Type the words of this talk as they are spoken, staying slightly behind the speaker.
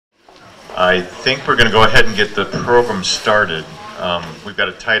I think we're going to go ahead and get the program started. We've got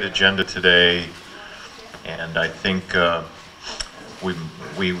a tight agenda today, and I think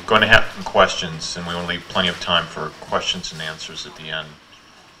we're going to have some questions, and we want to leave plenty of time for questions and answers at the end.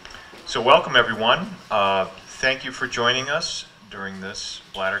 So welcome, everyone. Thank you for joining us during this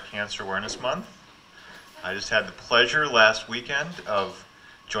Bladder Cancer Awareness Month. I just had the pleasure last weekend of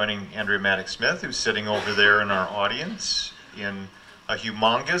joining Andrea Maddox-Smith, who's sitting over there in our audience, in a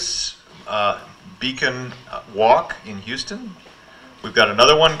humongous beacon walk in Houston. We've got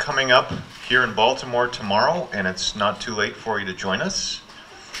another one coming up here in Baltimore tomorrow, and it's not too late for you to join us.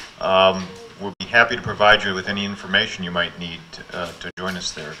 We'll be happy to provide you with any information you might need to join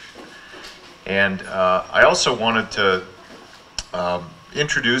us there. And I also wanted to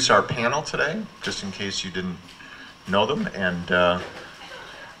introduce our panel today, just in case you didn't know them. And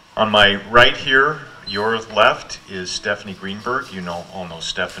on my right here, your left, is Stephanie Greenberg. You all know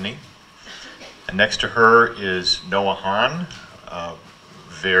Stephanie. And next to her is Noah Hahn, a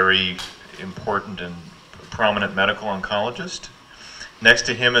very important and prominent medical oncologist. Next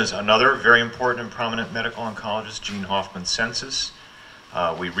to him is another very important and prominent medical oncologist, Gene Hoffman-Sensis.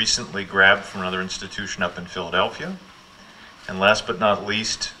 We recently grabbed from another institution up in Philadelphia. And last but not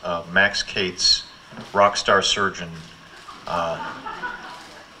least, Max Cates, rock star surgeon.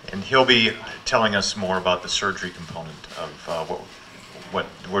 And he'll be telling us more about the surgery component of what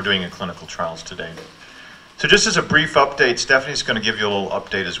we're doing in clinical trials today. So just as a brief update, Stephanie's going to give you a little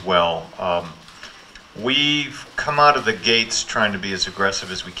update as well. We've come out of the gates trying to be as aggressive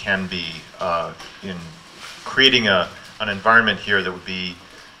as we can be in creating an environment here that would be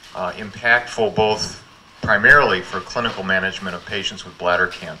impactful both primarily for clinical management of patients with bladder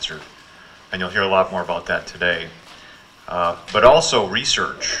cancer, and you'll hear a lot more about that today. But also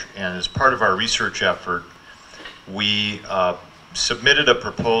research, and as part of our research effort, we submitted a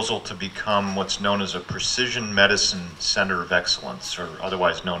proposal to become what's known as a Precision Medicine Center of Excellence, or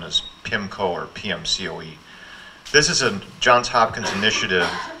otherwise known as PIMCO or PMCOE. This is a Johns Hopkins initiative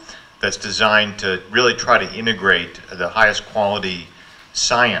that's designed to really try to integrate the highest quality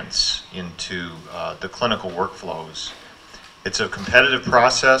science into the clinical workflows. It's a competitive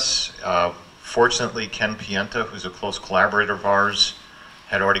process. Fortunately, Ken Pienta, who's a close collaborator of ours,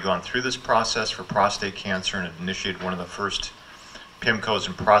 had already gone through this process for prostate cancer and had initiated one of the first PIMCOs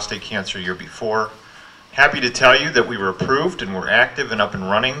in prostate cancer a year before. Happy to tell you that we were approved and we're active and up and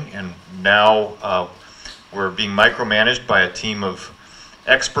running, and now we're being micromanaged by a team of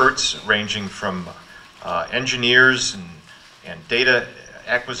experts ranging from engineers and data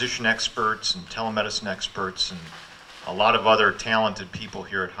acquisition experts and telemedicine experts and a lot of other talented people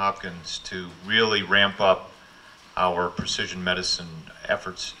here at Hopkins to really ramp up our precision medicine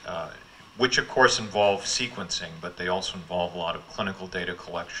efforts, which of course involve sequencing, but they also involve a lot of clinical data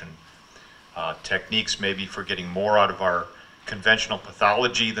collection, techniques maybe for getting more out of our conventional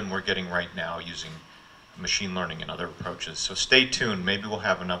pathology than we're getting right now using machine learning and other approaches. So stay tuned, maybe we'll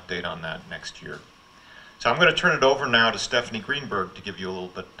have an update on that next year. So I'm going to turn it over now to Stephanie Greenberg to give you a little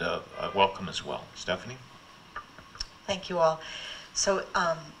bit of welcome as well. Stephanie? Thank you all. So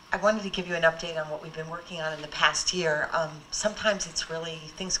I wanted to give you an update on what we've been working on in the past year. Sometimes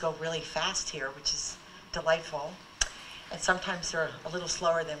things go really fast here, which is delightful. And sometimes they're a little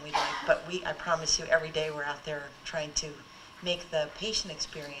slower than we'd like, but I promise you every day we're out there trying to make the patient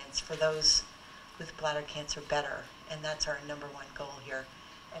experience for those with bladder cancer better. And that's our number one goal here.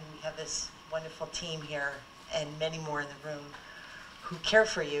 And we have this wonderful team here and many more in the room who care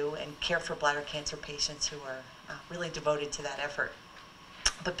for you and care for bladder cancer patients who are really devoted to that effort.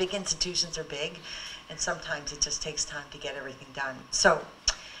 But big institutions are big, and sometimes it just takes time to get everything done. So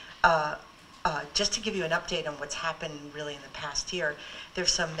just to give you an update on what's happened really in the past year,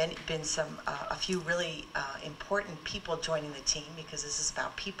 there's a few really important people joining the team, because this is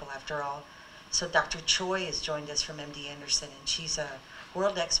about people after all. So Dr. Choi has joined us from MD Anderson, and she's a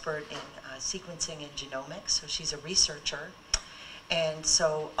world expert in sequencing and genomics, so she's a researcher. And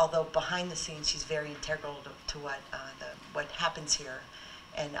so, although behind the scenes she's very integral to what happens here,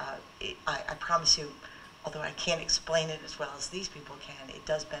 and I promise you, although I can't explain it as well as these people can, it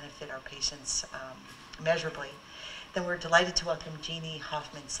does benefit our patients measurably. Then we're delighted to welcome Jeannie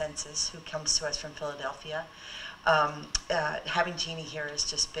Hoffman-Sensis, who comes to us from Philadelphia. Having Jeannie here has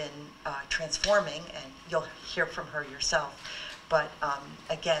just been transforming, and you'll hear from her yourself. But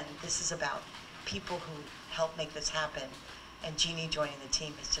again, this is about people who help make this happen. And Jeannie joining the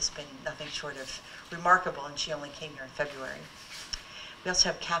team has just been nothing short of remarkable, and she only came here in February. We also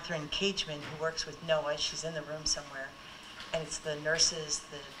have Catherine Cageman, who works with Noah. She's in the room somewhere. And it's the nurses,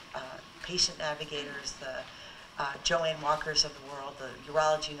 the patient navigators, the Joanne Walkers of the world, the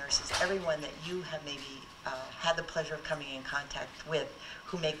urology nurses, everyone that you have maybe had the pleasure of coming in contact with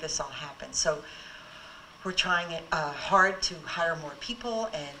who make this all happen. So we're trying hard to hire more people,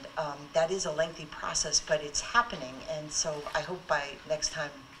 and that is a lengthy process, but it's happening. And so I hope by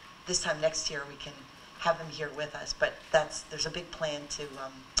this time next year, we can have them here with us. But there's a big plan to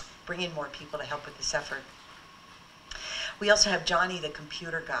bring in more people to help with this effort. We also have Johnny, the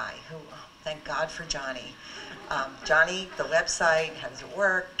computer guy, who, thank God for Johnny. Johnny, the website, how does it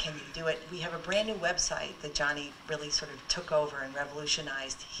work? Can you do it? We have a brand new website that Johnny really sort of took over and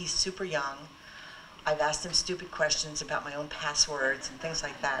revolutionized. He's super young. I've asked him stupid questions about my own passwords and things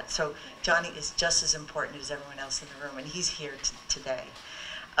like that. So Johnny is just as important as everyone else in the room, and he's here today.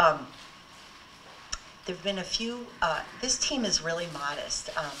 There have been a few, this team is really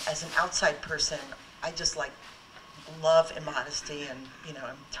modest. As an outside person, I just love immodesty, and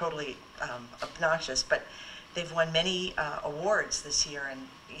I'm totally obnoxious, but they've won many awards this year, and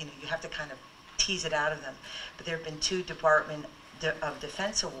you have to kind of tease it out of them. But there have been 2 Department of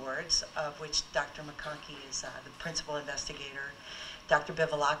Defense awards, of which Dr. McConkey is the principal investigator. Dr.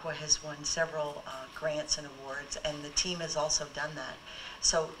 Bevilacqua has won several grants and awards, and the team has also done that.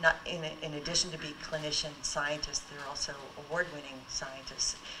 So not in addition to being clinician scientists, they're also award-winning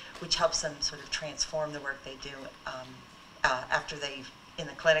scientists, which helps them sort of transform the work they do after they've in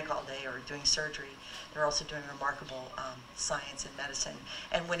the clinic all day or doing surgery. They're also doing remarkable science and medicine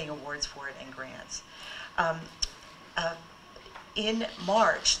and winning awards for it and grants. In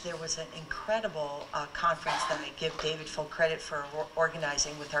March, there was an incredible conference that I give David full credit for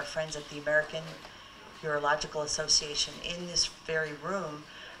organizing with our friends at the American Urological Association in this very room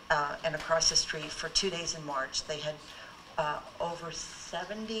and across the street for 2 days in March. They had over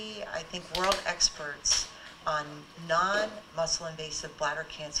 70, I think, world experts on non-muscle invasive bladder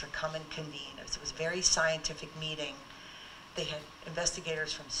cancer come and convene. It was a very scientific meeting. They had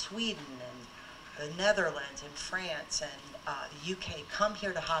investigators from Sweden and the Netherlands and France and the UK come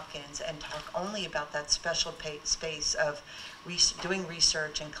here to Hopkins and talk only about that special space of doing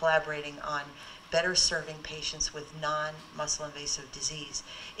research and collaborating on better serving patients with non-muscle invasive disease.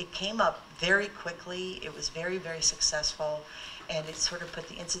 It came up very quickly. It was very, very successful, and it sort of put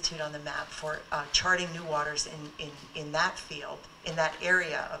the Institute on the map for charting new waters in that field, in that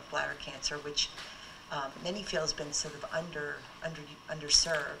area of bladder cancer, which many feel has been sort of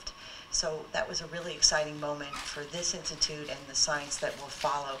underserved. So that was a really exciting moment for this institute and the science that will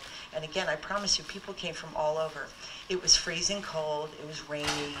follow. And again, I promise you, people came from all over. It was freezing cold, it was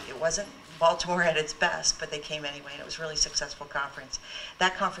rainy, it wasn't Baltimore at its best, but they came anyway, and it was a really successful conference.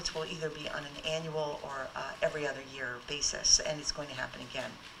 That conference will either be on an annual or every other year basis, and it's going to happen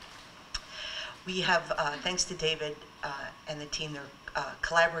again. We have, thanks to David and the team, there are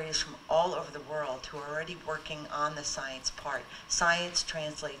collaborators from all over the world who are already working on the science part. Science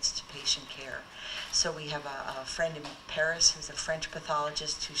translates to patient care. So we have a friend in Paris who's a French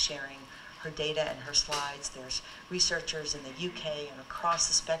pathologist who's sharing her data and her slides. There's researchers in the UK and across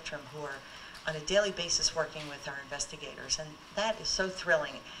the spectrum who are on a daily basis working with our investigators. And that is so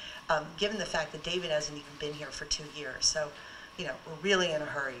thrilling, given the fact that David hasn't even been here for 2 years. So, we're really in a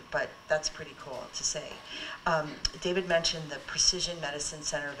hurry, but that's pretty cool to say. David mentioned the Precision Medicine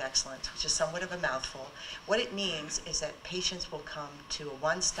Center of Excellence, which is somewhat of a mouthful. What it means is that patients will come to a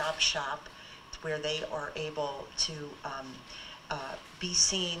one-stop shop where they are able to be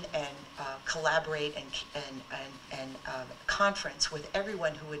seen and collaborate and conference with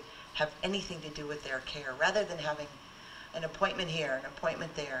everyone who would have anything to do with their care, rather than having an appointment here, an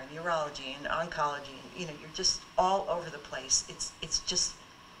appointment there, in urology and oncology. You're just all over the place. It's just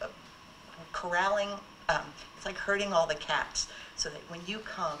corralling. It's like herding all the cats, so that when you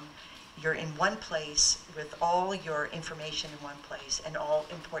come, you're in one place with all your information in one place, and all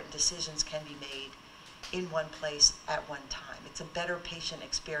important decisions can be made in one place at one time. It's a better patient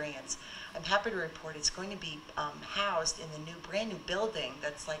experience. I'm happy to report it's going to be housed in the brand new building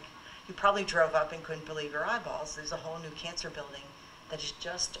that's like, you probably drove up and couldn't believe your eyeballs. There's a whole new cancer building that is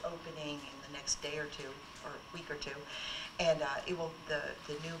just opening in the next day or two, or week or two. And the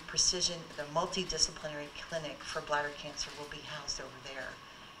new precision, the multidisciplinary clinic for bladder cancer will be housed over there.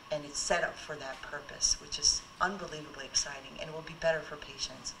 And it's set up for that purpose, which is unbelievably exciting, and it will be better for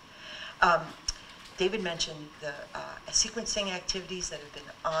patients. David mentioned the sequencing activities that have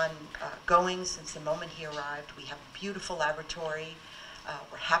been ongoing since the moment he arrived. We have a beautiful laboratory.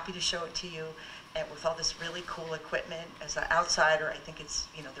 We're happy to show it to you, and with all this really cool equipment. As an outsider, I think it's,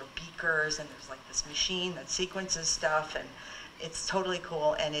 there are beakers, and there's like this machine that sequences stuff, and it's totally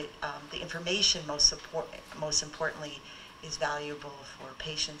cool. And the information, most importantly, is valuable for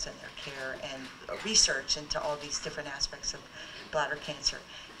patients and their care, and research into all these different aspects of bladder cancer.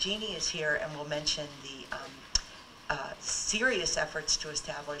 Jeannie is here and will mention the serious efforts to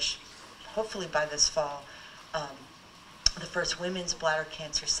establish, hopefully by this fall, the first women's bladder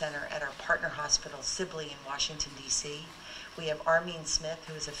cancer center at our partner hospital, Sibley, in Washington, D.C. We have Armine Smith,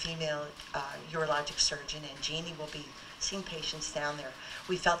 who is a female urologic surgeon, and Jeannie will be seeing patients down there.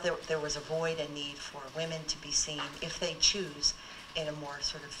 We felt that there was a void and need for women to be seen, if they choose, in a more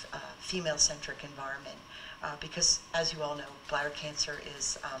sort of female-centric environment. Because, as you all know, bladder cancer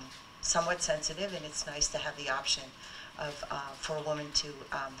is somewhat sensitive, and it's nice to have the option of for a woman to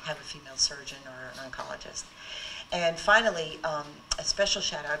have a female surgeon or an oncologist. And finally, a special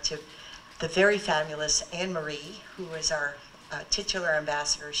shout out to the very fabulous Anne-Marie, who is our titular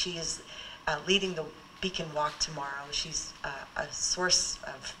ambassador. She is leading the Beacon Walk tomorrow. She's a source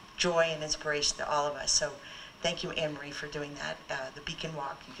of joy and inspiration to all of us. So thank you, Anne-Marie, for doing that. The Beacon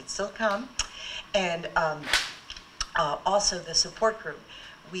Walk, you can still come. And also the support group.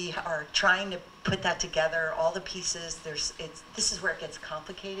 We are trying to put that together, all the pieces. This is where it gets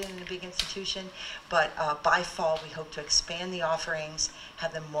complicated in a big institution, but by fall we hope to expand the offerings,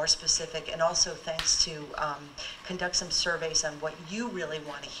 have them more specific, and also thanks to conduct some surveys on what you really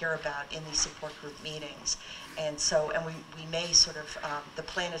want to hear about in these support group meetings. And so, and we may sort of, the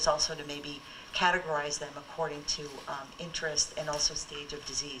plan is also to maybe categorize them according to interest and also stage of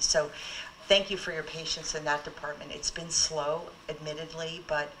disease. So thank you for your patience in that department. It's been slow, admittedly,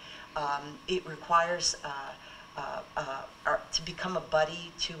 but it requires to become a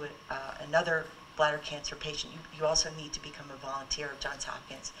buddy to another bladder cancer patient. You also need to become a volunteer of Johns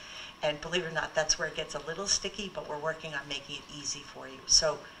Hopkins. And believe it or not, that's where it gets a little sticky, but we're working on making it easy for you.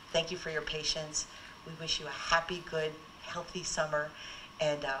 So thank you for your patience. We wish you a happy, good, healthy summer.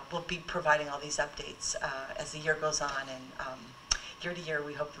 And we'll be providing all these updates as the year goes on. And year to year,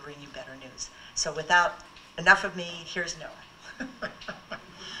 we hope to bring you better news. So without enough of me, here's Noah.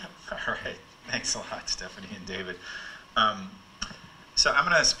 All right. Thanks a lot, Stephanie and David. So I'm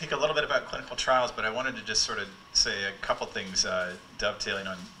going to speak a little bit about clinical trials, but I wanted to just sort of say a couple things dovetailing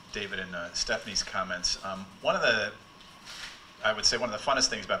on David and Stephanie's comments. I would say one of the funnest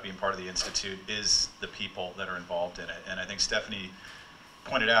things about being part of the Institute is the people that are involved in it. And I think Stephanie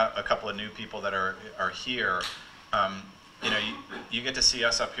pointed out a couple of new people that are here. You know, you get to see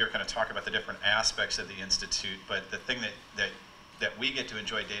us up here kind of talk about the different aspects of the Institute, but the thing that we get to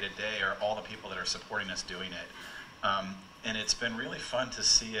enjoy day to day are all the people that are supporting us doing it. And it's been really fun to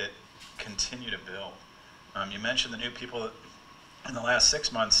see it continue to build. You mentioned the new people in the last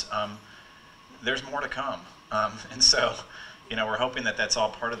 6 months. There's more to come. And so, you know, we're hoping that that's all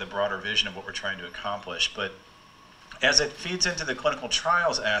part of the broader vision of what we're trying to accomplish. But as it feeds into the clinical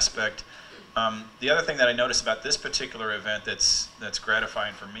trials aspect, the other thing that I noticed about this particular event that's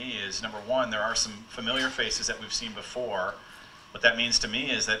gratifying for me is, number one, there are some familiar faces that we've seen before. What that means to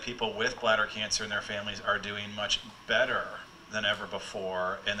me is that people with bladder cancer and their families are doing much better than ever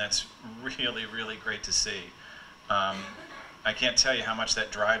before, and that's really, really great to see. I can't tell you how much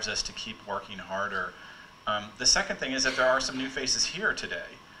that drives us to keep working harder. The second thing is that there are some new faces here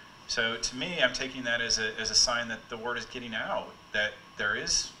today. So to me, I'm taking that as a sign that the word is getting out, that there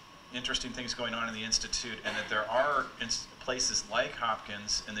is interesting things going on in the Institute, and that there are places like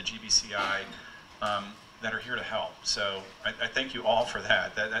Hopkins and the GBCI that are here to help. So I thank you all for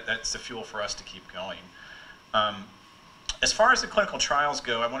that. That's the fuel for us to keep going. As far as the clinical trials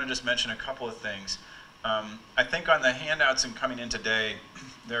go, I want to just mention a couple of things. I think on the handouts and coming in today,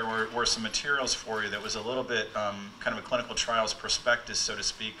 there were some materials for you that was a little bit kind of a clinical trials prospectus, so to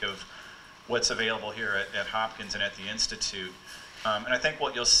speak, of what's available here at Hopkins and at the Institute. And I think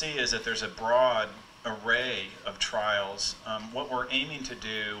what you'll see is that there's a broad array of trials. What we're aiming to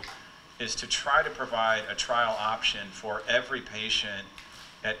do is to try to provide a trial option for every patient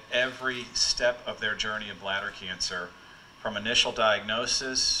at every step of their journey of bladder cancer, from initial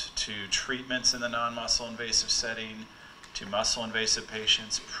diagnosis to treatments in the non-muscle invasive setting, to muscle invasive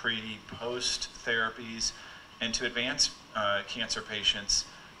patients, pre-post therapies, and to advanced cancer patients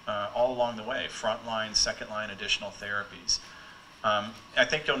all along the way, frontline, second line, additional therapies. I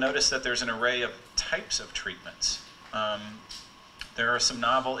think you'll notice that there's an array of types of treatments. There are some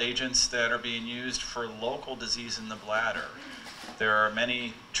novel agents that are being used for local disease in the bladder. There are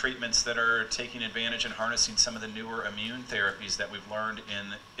many treatments that are taking advantage and harnessing some of the newer immune therapies that we've learned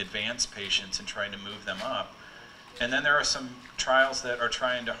in advanced patients and trying to move them up. And then there are some trials that are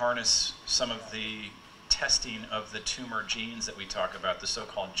trying to harness some of the testing of the tumor genes that we talk about, the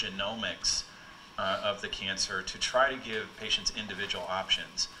so-called genomics of the cancer, to try to give patients individual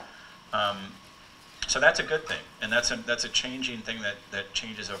options. So that's a good thing, and that's a changing thing that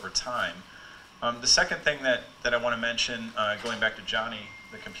changes over time. The second thing that I want to mention, going back to Johnny,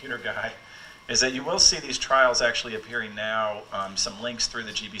 the computer guy, is that you will see these trials actually appearing now, some links through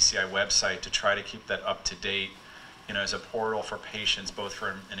the GBCI website to try to keep that up to date, as a portal for patients, both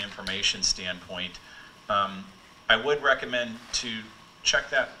from an information standpoint. I would recommend to check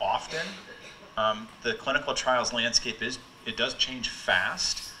that often. The clinical trials landscape it does change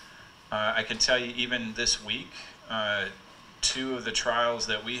fast. I can tell you even this week, 2 of the trials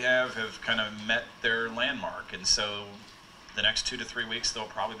that we have kind of met their landmark, and so the next 2 to 3 weeks there'll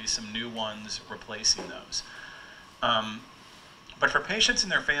probably be some new ones replacing those. But for patients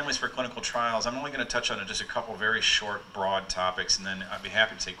and their families for clinical trials, I'm only going to touch on just a couple very short, broad topics, and then I'd be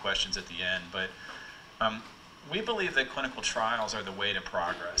happy to take questions at the end. But we believe that clinical trials are the way to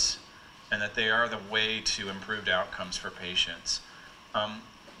progress, and that they are the way to improved outcomes for patients.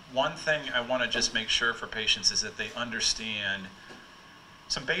 One thing I want to just make sure for patients is that they understand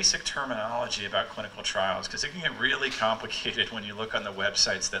some basic terminology about clinical trials, because it can get really complicated when you look on the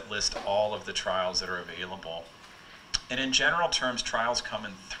websites that list all of the trials that are available. And in general terms, trials come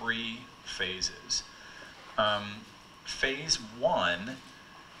in 3 phases. Phase 1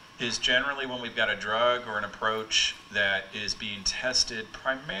 is generally when we've got a drug or an approach that is being tested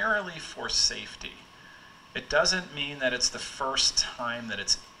primarily for safety. It doesn't mean that it's the first time that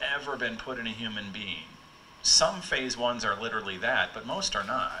it's ever been put in a human being. Some phase 1s are literally that, but most are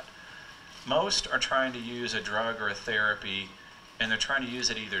not. Most are trying to use a drug or a therapy, and they're trying to use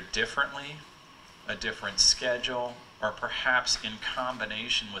it either differently, a different schedule, or perhaps in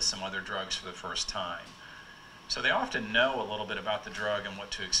combination with some other drugs for the first time. So they often know a little bit about the drug and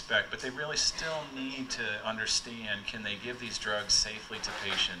what to expect, but they really still need to understand, can they give these drugs safely to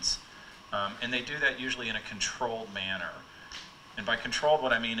patients? And they do that usually in a controlled manner. And by controlled,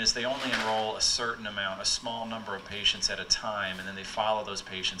 what I mean is they only enroll a certain amount, a small number of patients at a time, and then they follow those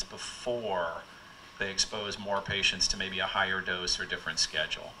patients before they expose more patients to maybe a higher dose or different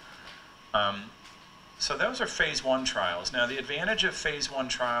schedule. So those are phase 1 trials. Now, the advantage of phase 1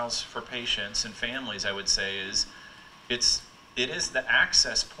 trials for patients and families, I would say, is it is the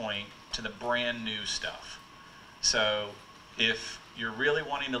access point to the brand new stuff. So if you're really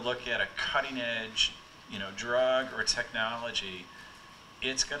wanting to look at a cutting edge, drug or technology,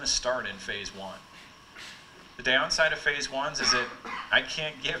 it's going to start in phase 1. The downside of phase 1s is that I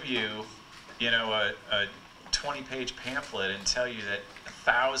can't give you, a 20-page pamphlet and tell you that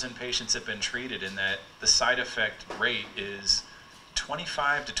 1,000 patients have been treated and that the side effect rate is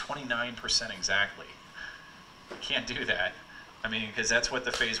 25 to 29% exactly. Can't do that. Because that's what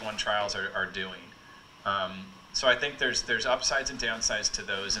the phase 1 trials are doing. So I think there's upsides and downsides to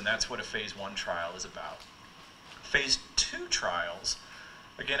those, and that's what a phase 1 trial is about. Phase 2 trials,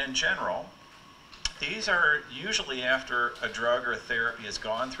 again in general, these are usually after a drug or a therapy has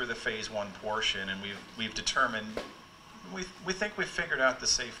gone through the phase 1 portion, and we've determined, we think we've figured out the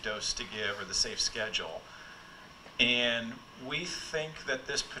safe dose to give or the safe schedule. And we think that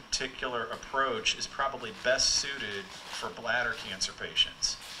this particular approach is probably best suited for bladder cancer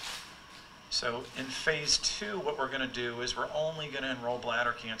patients. So in phase 2, what we're going to do is we're only going to enroll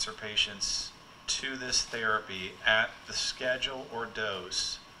bladder cancer patients to this therapy at the schedule or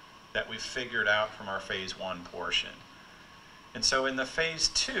dose that we've figured out from our phase 1 portion. And so in the phase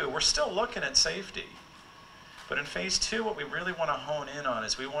 2, we're still looking at safety. But in phase 2, what we really want to hone in on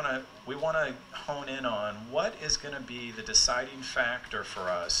is we want to hone in on what is going to be the deciding factor for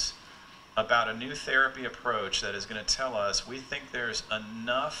us about a new therapy approach that is going to tell us we think there's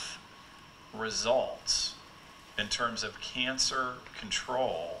enough results in terms of cancer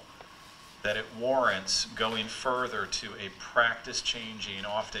control that it warrants going further to a practice-changing,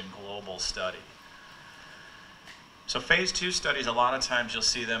 often global study. So phase 2 studies, a lot of times you'll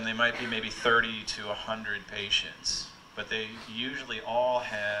see them, they might be maybe 30 to 100 patients, but they usually all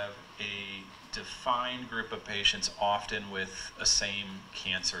have a defined group of patients, often with a same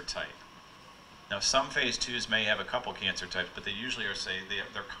cancer type. Now some phase 2s may have a couple cancer types, but they usually are,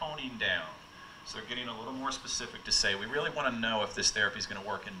 they're coning down. So they're getting a little more specific to say, we really want to know if this therapy is going to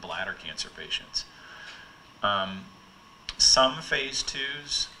work in bladder cancer patients. Some phase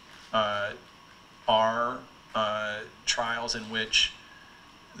 2s are trials in which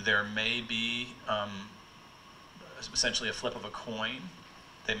there may be essentially a flip of a coin.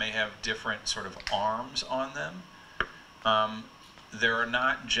 They may have different sort of arms on them. There are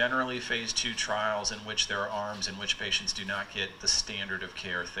not generally phase 2 trials in which there are arms in which patients do not get the standard of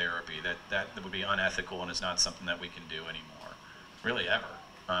care therapy. That would be unethical and is not something that we can do anymore, really ever.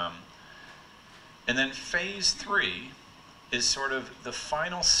 And then phase 3 is sort of the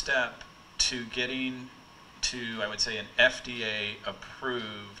final step to getting to, I would say, an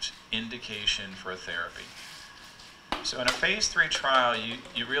FDA-approved indication for a therapy. So in a phase 3 trial,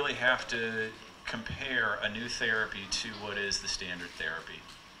 you really have to compare a new therapy to what is the standard therapy.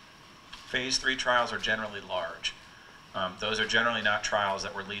 Phase 3 trials are generally large. Those are generally not trials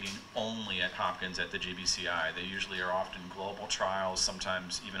that we're leading only at Hopkins at the GBCI. They usually are often global trials,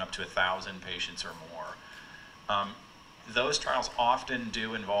 sometimes even up to 1,000 patients or more. Those trials often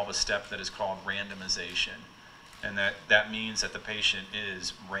do involve a step that is called randomization. And that means that the patient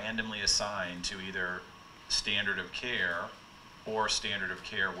is randomly assigned to either standard of care or standard of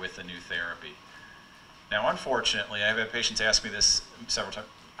care with a new therapy. Now, unfortunately, I've had patients ask me this several times.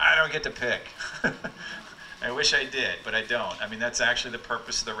 I don't get to pick. I wish I did, but I don't. I mean, that's actually the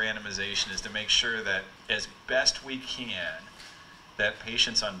purpose of the randomization, is to make sure that as best we can, that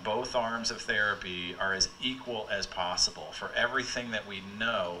patients on both arms of therapy are as equal as possible for everything that we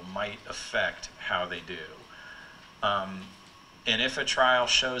know might affect how they do. And if a trial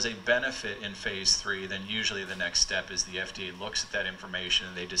shows a benefit in phase 3, then usually the next step is the FDA looks at that information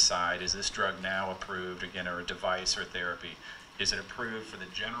and they decide, is this drug now approved, again, or a device or therapy? Is it approved for the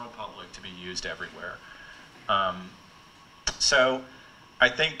general public to be used everywhere? So I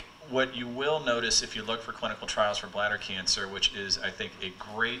think what you will notice if you look for clinical trials for bladder cancer, which is, I think, a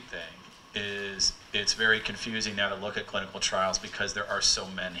great thing, is it's very confusing now to look at clinical trials because there are so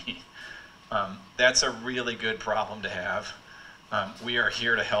many. That's a really good problem to have. We are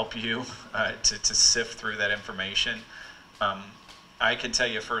here to help you to sift through that information. I can tell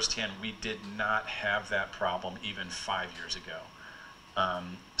you firsthand, we did not have that problem even 5 years ago.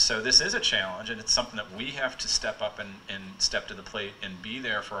 So this is a challenge, and it's something that we have to step up and step to the plate and be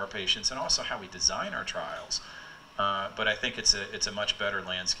there for our patients, and also how we design our trials. But I think it's a much better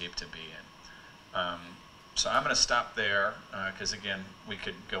landscape to be in. So I'm going to stop there because, again, we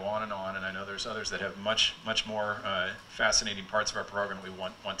could go on, and I know there's others that have much more fascinating parts of our program we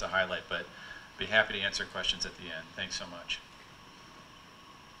want to highlight, but be happy to answer questions at the end. Thanks so much.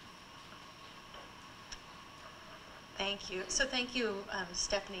 Thank you. So thank you,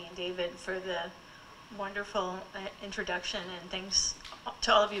 Stephanie and David, for the wonderful introduction, and thanks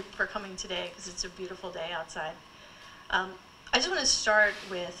to all of you for coming today because it's a beautiful day outside. I just want to start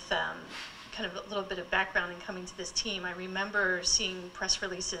with kind of a little bit of background in coming to this team. I remember seeing press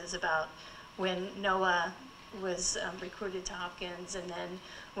releases about when Noah was recruited to Hopkins, and then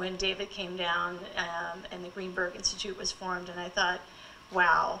when David came down and the Greenberg Institute was formed, and I thought,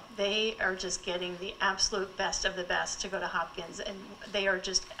 wow, they are just getting the absolute best of the best to go to Hopkins, and they are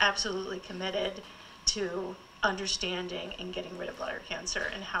just absolutely committed to understanding and getting rid of bladder cancer,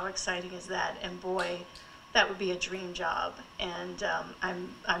 and how exciting is that? And boy, that would be a dream job, and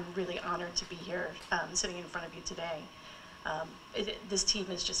I'm really honored to be here sitting in front of you today. This team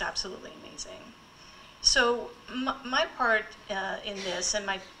is just absolutely amazing. So my part in this, and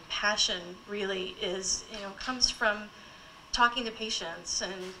my passion really is, comes from talking to patients,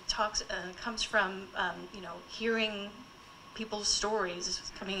 and comes from hearing people's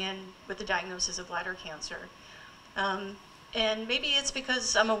stories coming in with the diagnosis of bladder cancer. And maybe it's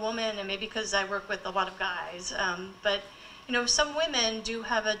because I'm a woman, and maybe because I work with a lot of guys, but some women do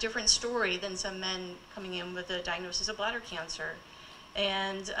have a different story than some men coming in with a diagnosis of bladder cancer.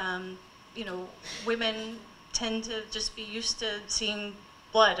 And women tend to just be used to seeing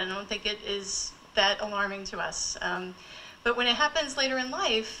blood. I don't think it is that alarming to us. But when it happens later in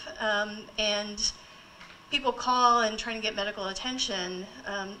life, and people call and try to get medical attention,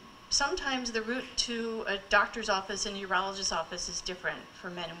 sometimes the route to a doctor's office and a urologist's office is different for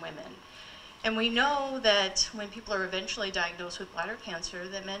men and women. And we know that when people are eventually diagnosed with bladder cancer,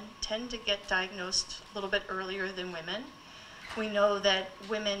 that men tend to get diagnosed a little bit earlier than women. We know that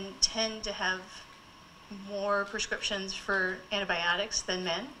women tend to have more prescriptions for antibiotics than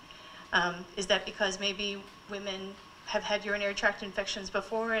men. Is that because maybe women have had urinary tract infections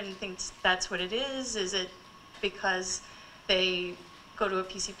before and thinks that's what it is? Is it because they go to a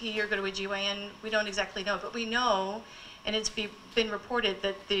PCP or go to a GYN? We don't exactly know, but we know, and it's been reported,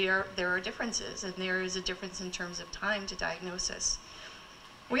 that there are differences, and there is a difference in terms of time to diagnosis.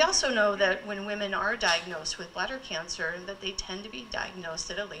 We also know that when women are diagnosed with bladder cancer, that they tend to be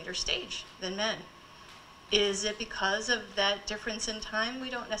diagnosed at a later stage than men. Is it because of that difference in time? We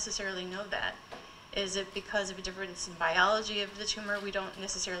don't necessarily know that. Is it because of a difference in biology of the tumor? We don't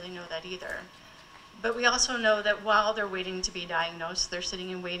necessarily know that either. But we also know that while they're waiting to be diagnosed, they're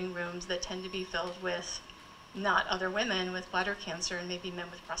sitting in waiting rooms that tend to be filled with not other women with bladder cancer, and maybe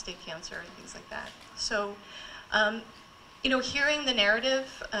men with prostate cancer and things like that. So, hearing the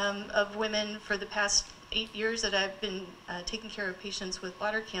narrative of women for the past 8 years that I've been taking care of patients with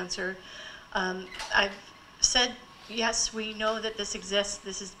bladder cancer, I've said, yes, we know that this exists,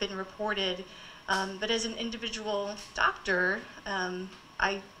 this has been reported, but as an individual doctor,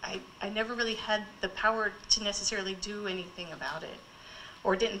 I never really had the power to necessarily do anything about it,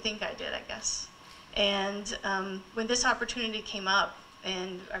 or didn't think I did, I guess. And when this opportunity came up,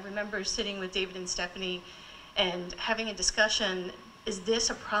 and I remember sitting with David and Stephanie and having a discussion, is this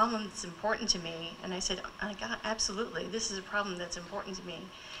a problem that's important to me? And I said, oh, God, absolutely, this is a problem that's important to me.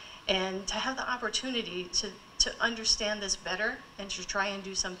 And to have the opportunity to understand this better and to try and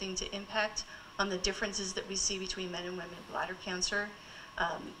do something to impact on the differences that we see between men and women with bladder cancer,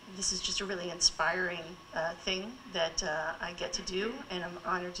 this is just a really inspiring thing that I get to do, and I'm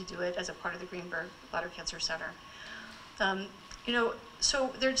honored to do it as a part of the Greenberg Bladder Cancer Center. You know,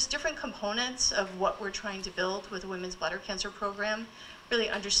 so there's different components of what we're trying to build with the Women's Bladder Cancer Program, really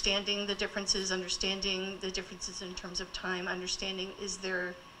understanding the differences in terms of time, understanding is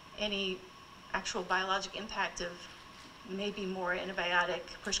there any actual biologic impact of maybe more antibiotic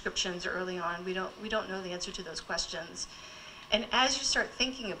prescriptions early on. We don't know the answer to those questions. And as you start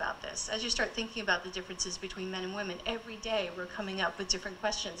thinking about this, as you start thinking about the differences between men and women, every day we're coming up with different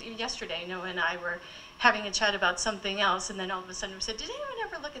questions. Even yesterday, Noah and I were having a chat about something else, and then all of a sudden we said, did anyone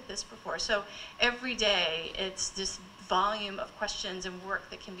ever look at this before? So every day it's this volume of questions and work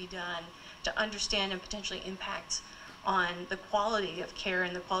that can be done to understand and potentially impact on the quality of care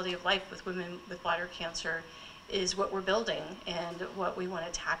and the quality of life with women with bladder cancer is what we're building and what we want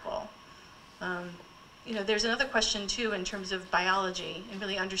to tackle. You know, there's another question too in terms of biology and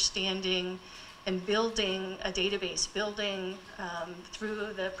really understanding and building a database, building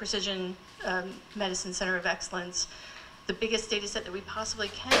through the Precision Medicine Center of Excellence, the biggest data set that we possibly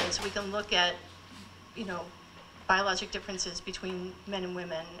can, so we can look at, you know, biologic differences between men and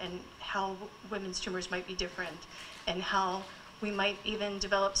women and how women's tumors might be different and how we might even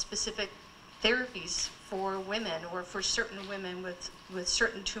develop specific therapies for women or for certain women with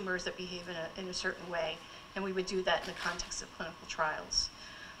certain tumors that behave in a certain way. And we would do that in the context of clinical trials.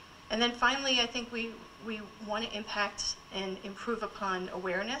 And then finally, I think we want to impact and improve upon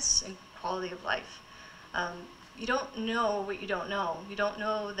awareness and quality of life. You don't know what you don't know. You don't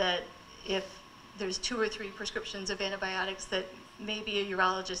know that if there's 2 or 3 prescriptions of antibiotics that maybe a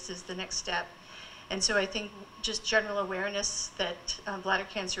urologist is the next step. And so I think just general awareness that bladder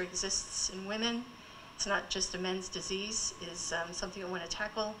cancer exists in women, it's not just a men's disease, is something I want to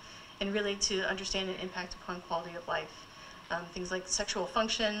tackle, and really to understand and impact upon quality of life. Things like sexual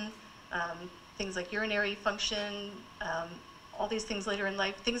function, things like urinary function, all these things later in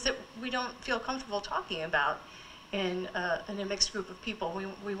life, things that we don't feel comfortable talking about in a mixed group of people.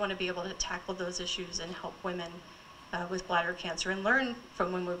 We want to be able to tackle those issues and help women with bladder cancer and learn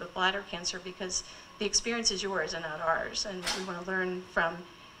from women with bladder cancer, because the experience is yours and not ours. And we want to learn from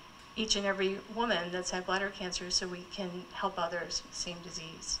each and every woman that's had bladder cancer so we can help others with the same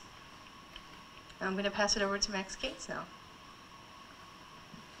disease. I'm going to pass it over to Max Gates now.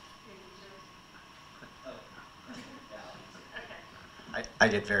 I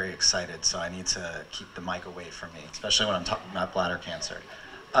get very excited, so I need to keep the mic away from me, especially when I'm talking about bladder cancer.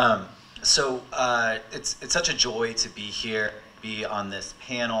 It's such a joy to be here, be on this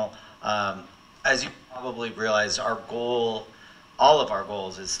panel. As you probably realize, our goal, all of our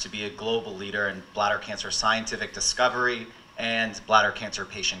goals, is to be a global leader in bladder cancer scientific discovery and bladder cancer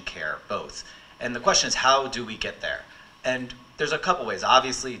patient care, both. And the question is, how do we get there? And there's a couple ways.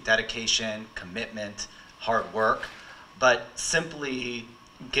 Obviously, dedication, commitment, hard work, but simply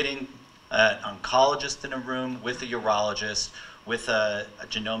getting an oncologist in a room with a urologist, with a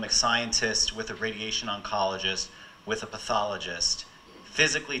genomic scientist, with a radiation oncologist, with a pathologist,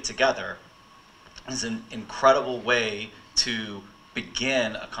 physically together is an incredible way to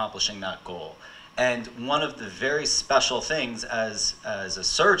begin accomplishing that goal. And one of the very special things as a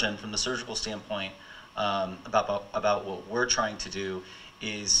surgeon, from the surgical standpoint, about what we're trying to do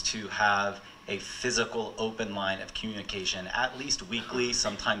is to have a physical open line of communication, at least weekly,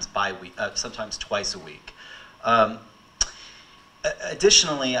 sometimes sometimes twice a week.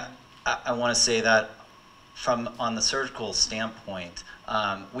 Additionally, I want to say that on the surgical standpoint,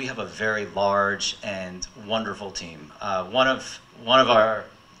 we have a very large and wonderful team. One of our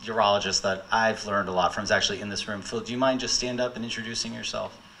urologists that I've learned a lot from is actually in this room. Phil, do you mind just stand up and introducing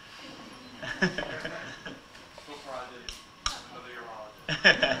yourself?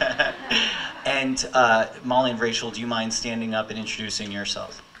 And Molly and Rachel, do you mind standing up and introducing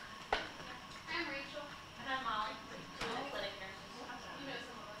yourselves? I'm Rachel. And I'm Molly. I'm a clinic nurse. You know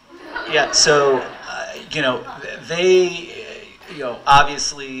some of us. Yeah, so,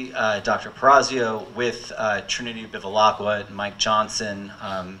 Obviously, Dr. Parazio with Trinity Bivalacqua and Mike Johnson,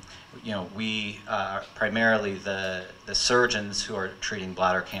 we are primarily the surgeons who are treating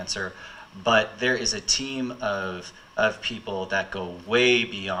bladder cancer, but there is a team of people that go way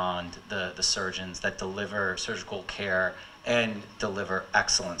beyond the surgeons that deliver surgical care and deliver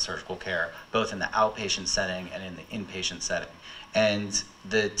excellent surgical care, both in the outpatient setting and in the inpatient setting. And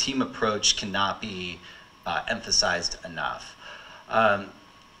the team approach cannot be emphasized enough.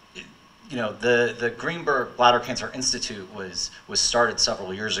 The Greenberg Bladder Cancer Institute was started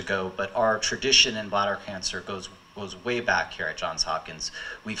several years ago, but our tradition in bladder cancer goes way back here at Johns Hopkins.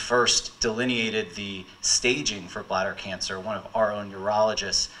 We first delineated the staging for bladder cancer, one of our own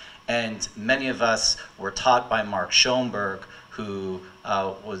urologists, and many of us were taught by Mark Schoenberg, who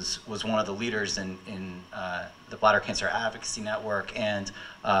was one of the leaders in the Bladder Cancer Advocacy Network and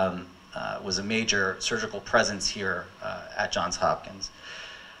was a major surgical presence here at Johns Hopkins.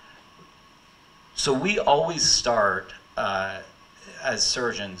 So we always start as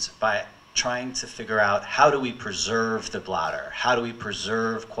surgeons by trying to figure out, how do we preserve the bladder? How do we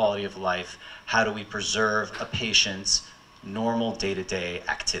preserve quality of life? How do we preserve a patient's normal day-to-day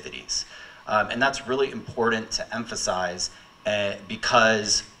activities? And that's really important to emphasize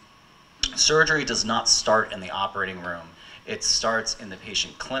because surgery does not start in the operating room. It starts in the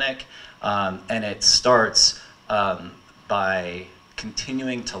patient clinic, and it starts by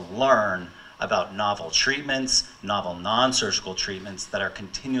continuing to learn about novel treatments, novel non-surgical treatments that are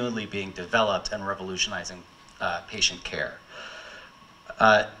continually being developed and revolutionizing patient care.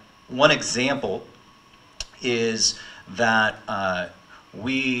 One example is that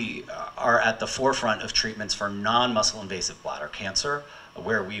we are at the forefront of treatments for non-muscle invasive bladder cancer,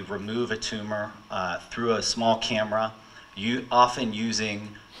 where we remove a tumor through a small camera, often using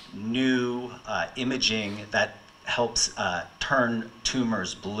new imaging that helps turn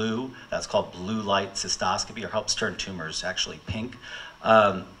tumors blue. That's called blue light cystoscopy, or helps turn tumors actually pink.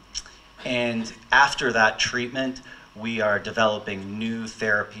 And after that treatment, we are developing new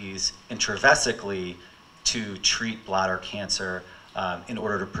therapies intravesically to treat bladder cancer in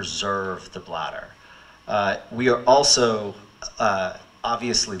order to preserve the bladder. We are also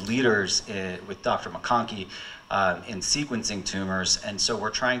obviously leaders with Dr. McConkey in sequencing tumors, and so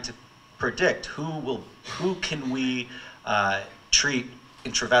we're trying to predict who can we treat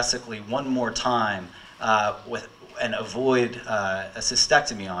intravesically one more time and avoid a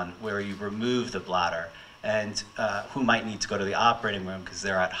cystectomy on, where you remove the bladder, and who might need to go to the operating room because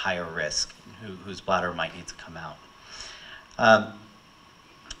they're at higher risk, whose bladder might need to come out.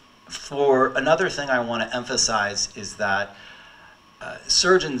 For another thing I want to emphasize is that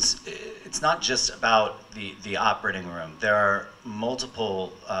surgeons, it's not just about the operating room. There are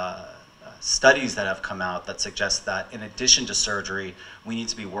multiple studies that have come out that suggest that in addition to surgery, we need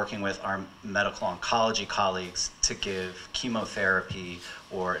to be working with our medical oncology colleagues to give chemotherapy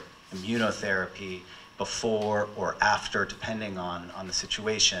or immunotherapy before or after, depending on the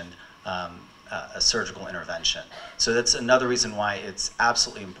situation, a surgical intervention. So that's another reason why it's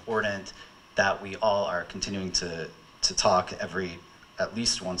absolutely important that we all are continuing to talk at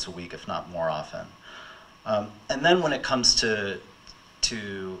least once a week, if not more often. And then when it comes to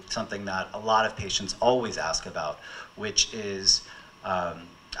something that a lot of patients always ask about, which is, I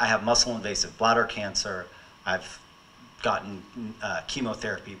have muscle invasive bladder cancer, I've gotten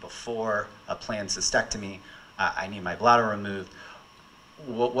chemotherapy before a planned cystectomy, I need my bladder removed,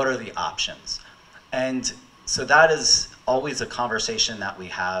 what are the options? And so that is always a conversation that we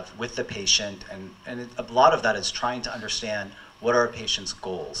have with the patient, and a lot of that is trying to understand what are a patient's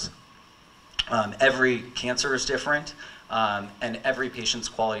goals. Every cancer is different, and every patient's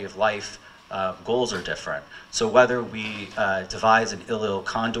quality of life goals are different. So whether we devise an ileal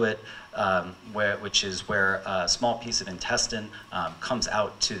conduit, which is where a small piece of intestine comes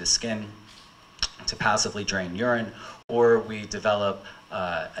out to the skin to passively drain urine, or we develop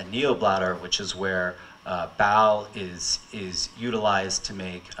a neobladder, which is where bowel is utilized to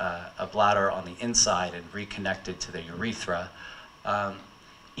make a bladder on the inside and reconnected to the urethra.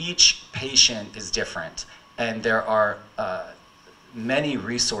 Each patient is different, and there are many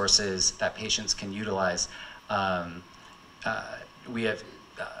resources that patients can utilize. We have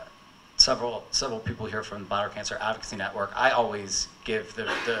several people here from the Bladder Cancer Advocacy Network. I always give the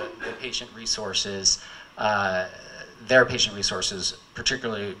patient resources, their patient resources,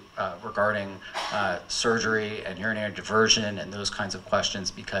 particularly regarding surgery and urinary diversion and those kinds of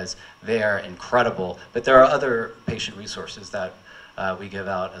questions, because they are incredible. But there are other patient resources that we give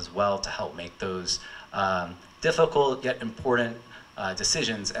out as well to help make those difficult yet important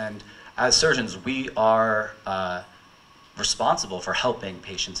decisions. And as surgeons, we are responsible for helping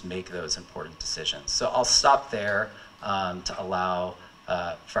patients make those important decisions. So I'll stop there to allow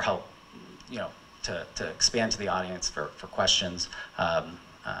for help, to expand to the audience for questions.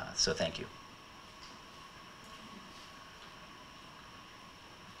 So thank you.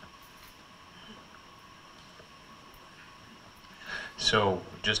 So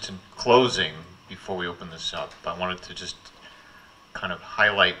just in closing, before we open this up, I wanted to just kind of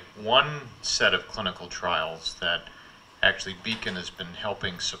highlight one set of clinical trials that actually Beacon has been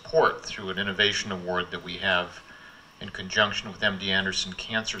helping support through an innovation award that we have in conjunction with MD Anderson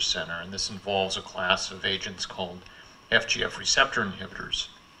Cancer Center, and this involves a class of agents called FGF receptor inhibitors.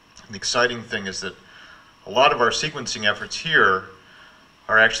 And the exciting thing is that a lot of our sequencing efforts here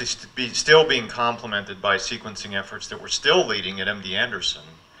are actually still being complemented by sequencing efforts that we're still leading at MD Anderson,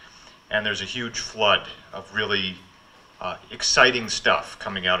 and there's a huge flood of really exciting stuff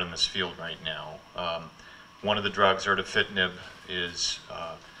coming out in this field right now. One of the drugs, erdafitinib, is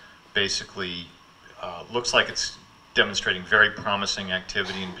basically looks like it's demonstrating very promising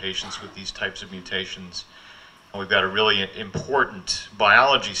activity in patients with these types of mutations. And we've got a really important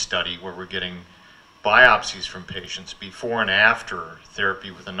biology study where we're getting biopsies from patients before and after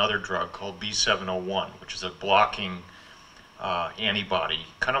therapy with another drug called B701, which is a blocking antibody,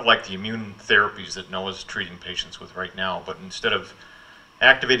 kind of like the immune therapies that NOAA's treating patients with right now, but instead of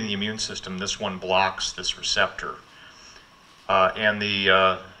activating the immune system, this one blocks this receptor. And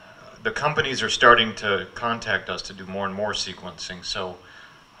the companies are starting to contact us to do more and more sequencing. So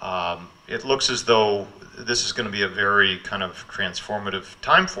it looks as though this is going to be a very kind of transformative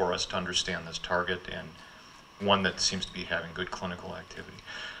time for us to understand this target, and one that seems to be having good clinical activity.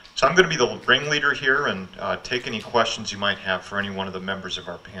 So I'm going to be the ringleader here and take any questions you might have for any one of the members of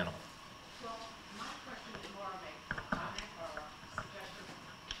our panel. Well, my question is more of a comment or a suggestion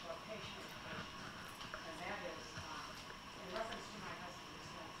for patient education, and that is in reference to my husband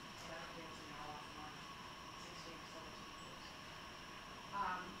who spent 7 years in our life, 16 or 17 years.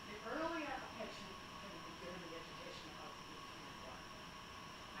 The earlier a patient can be given the education about the leukemia,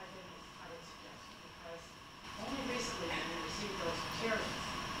 I would suggest, because only recently did we receive those materials,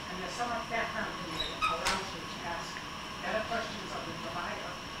 and there's so much background in there that allows you to ask better questions of the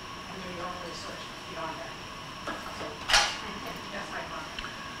provider and do your own research beyond that. So that's my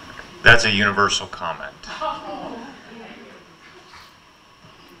comment. That's a universal comment. Oh,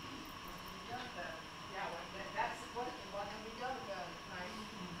 what can be done about it, right?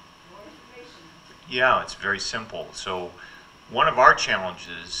 More information. Yeah, it's very simple. So one of our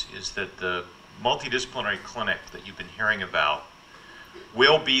challenges is that the multidisciplinary clinic that you've been hearing about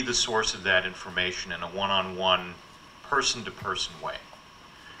will be the source of that information in a one-on-one, person-to-person way.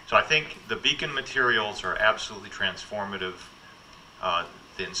 So I think the Beacon materials are absolutely transformative.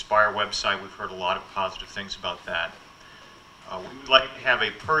 The Inspire website, we've heard a lot of positive things about that. We would like to have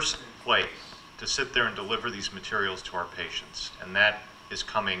a person in place to sit there and deliver these materials to our patients, and that is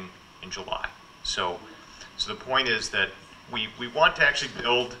coming in July. So the point is that we want to actually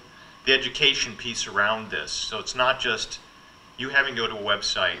build the education piece around this. So it's not just you having to go to a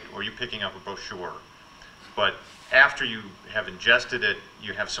website or you picking up a brochure, but after you have ingested it,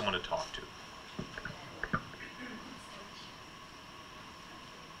 you have someone to talk to.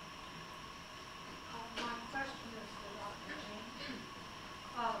 My question is for Dr. Jean.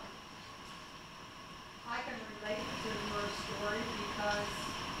 I can relate to your story because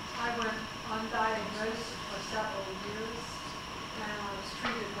I went undiagnosed for several years and I was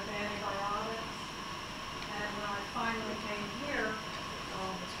treated with antibiotics. And when I finally came here,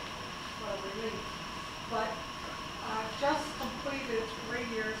 well, relief. But I've just completed 3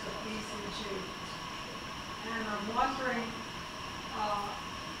 years of BCG. And I'm wondering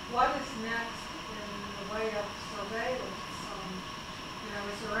what is next in the way of surveillance?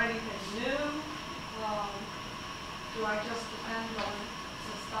 Is there anything new? Do I just depend on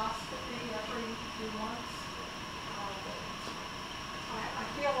cystoscopy every few months? I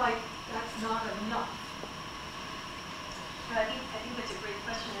feel like that's not enough. I think that's a great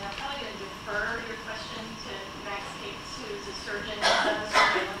question, and I'm probably going to defer your question to Max Cates, who is a surgeon who does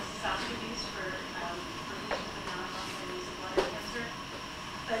surveillance cystoscopies for each of the non-muscle invasive bladder cancer.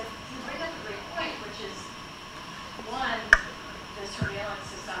 But you bring up a great point, which is one, the surveillance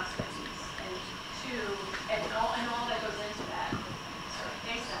cystoscopies, and two, and all that goes into that. Sorry,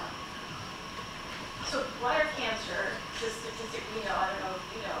 thanks, Ellen. So bladder cancer, the statistic we know, I don't know if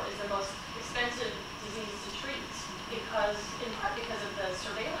you know, is the most expensive disease to treat in part because of the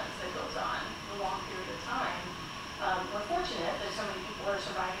surveillance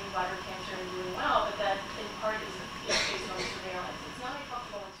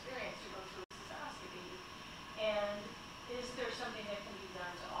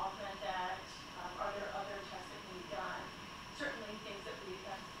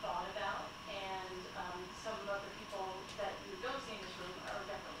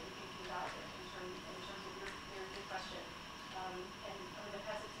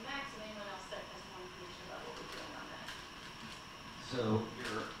So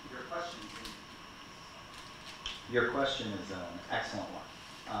your question is an excellent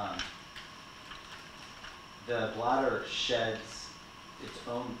one. The bladder sheds its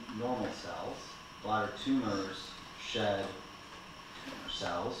own normal cells. Bladder tumors shed tumor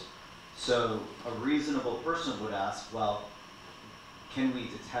cells. So a reasonable person would ask, well, can we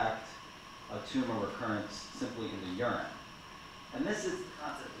detect a tumor recurrence simply in the urine? And this is the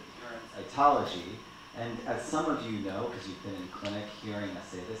concept of urine cytology. And as some of you know, because you've been in clinic hearing us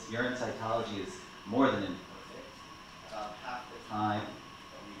say this, urine cytology is more than imperfect. About half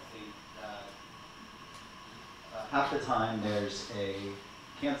the time there's a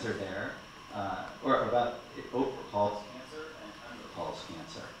cancer there, or about it overcalls cancer and undercalls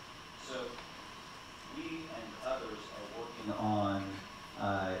cancer. So we and others are working on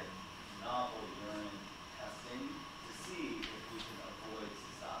novel urine testing to see if we can avoid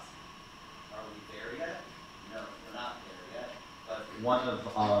cystoscopy. Are we there yet? No, we're not there yet. But one of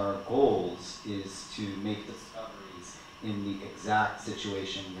our goals is to make discoveries in the exact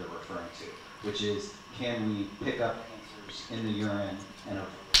situation you're referring to, which is, can we pick up cancers in the urine and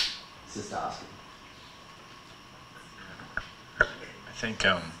avoid cystoscopy? I think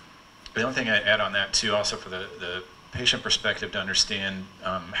the only thing I add on that too, also for the patient perspective to understand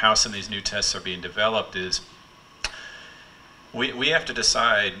how some of these new tests are being developed is we have to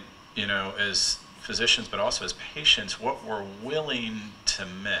decide, you know, as physicians but also as patients, what we're willing to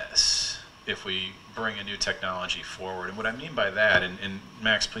miss if we bring a new technology forward. And what I mean by that, and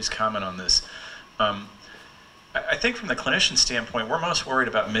Max, please comment on this, I think from the clinician standpoint, we're most worried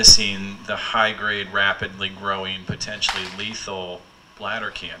about missing the high-grade, rapidly growing, potentially lethal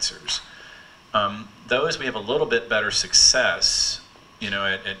bladder cancers. Those we have a little bit better success, you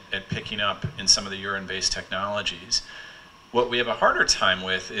know, at picking up in some of the urine-based technologies. What we have a harder time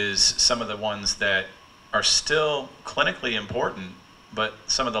with is some of the ones that are still clinically important, but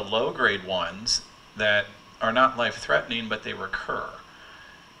some of the low-grade ones that are not life-threatening, but they recur.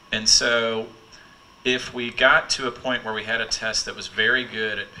 And so if we got to a point where we had a test that was very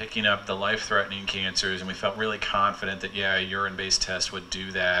good at picking up the life-threatening cancers and we felt really confident that, yeah, a urine-based test would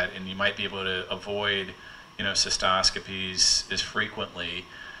do that and you might be able to avoid, you know, cystoscopies as frequently,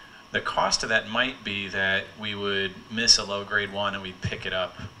 the cost of that might be that we would miss a low-grade one and we'd pick it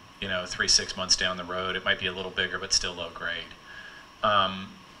up, you know, 3-6 months down the road. It might be a little bigger, but still low-grade.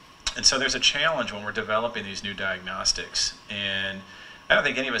 And so there's a challenge when we're developing these new diagnostics. And I don't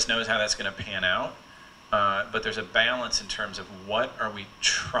think any of us knows how that's going to pan out. But there's a balance in terms of what are we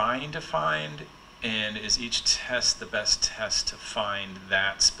trying to find, and is each test the best test to find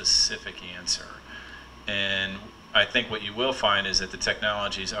that specific answer. And I think what you will find is that the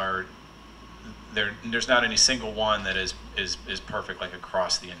technologies are, there's not any single one that is perfect, like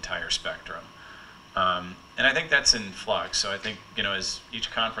across the entire spectrum. And I think that's in flux. So I think, you know, as each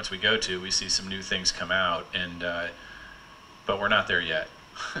conference we go to, we see some new things come out, and but we're not there yet.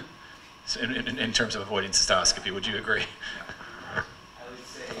 In terms of avoiding cystoscopy, would you agree? I would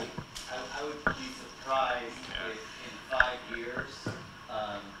say, I would be surprised if in 5 years,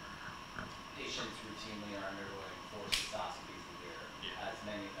 patients routinely are undergoing 4 cystoscopies a year, as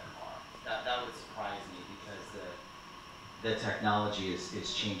many of them are. That would surprise me because the technology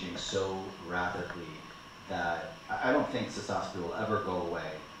is changing so rapidly that I don't think cystoscopy will ever go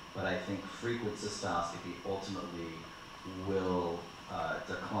away, but I think frequent cystoscopy ultimately will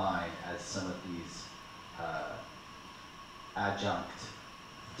decline as some of these adjunct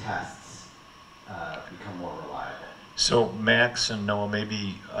tests become more reliable. So Max and Noah,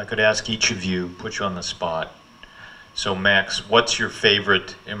 maybe I could ask each of you, put you on the spot. So Max, what's your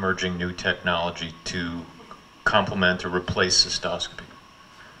favorite emerging new technology to complement or replace cystoscopy?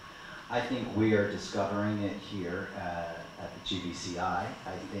 I think we are discovering it here at the GBCI.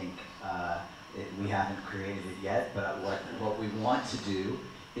 I think we haven't created it yet, but what we want to do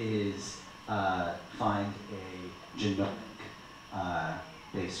is find a genomic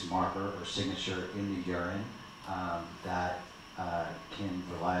based marker or signature in the urine that can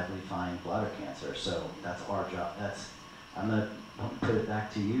reliably find bladder cancer. So that's our job. I'm going to put it back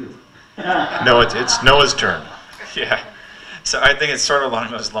to you. No, it's Noah's turn. Yeah. So I think it's sort of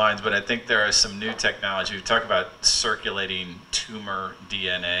along those lines, but I think there are some new technology. We talk about circulating tumor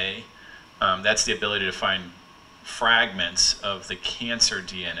DNA. That's the ability to find fragments of the cancer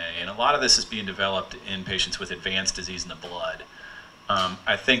DNA. And a lot of this is being developed in patients with advanced disease in the blood.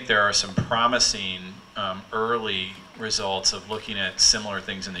 I think there are some promising early results of looking at similar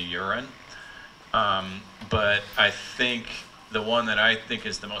things in the urine. But I think the one that I think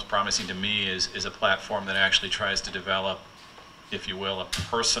is the most promising to me is a platform that actually tries to develop, if you will, a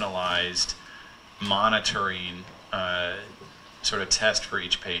personalized monitoring sort of test for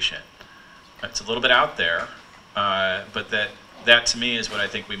each patient. It's a little bit out there, but that to me is what I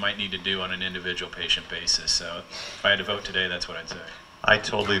think we might need to do on an individual patient basis. So if I had to vote today, that's what I'd say. I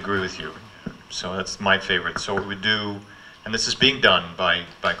totally agree with you. So that's my favorite. So what we do, and this is being done by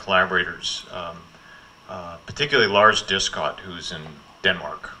collaborators, particularly Lars Discott, who's in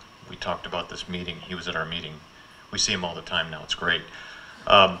Denmark. We talked about this meeting. He was at our meeting. We see him all the time now. It's great.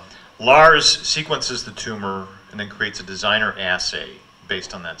 Lars sequences the tumor and then creates a designer assay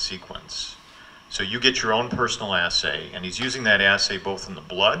based on that sequence. So you get your own personal assay, and he's using that assay both in the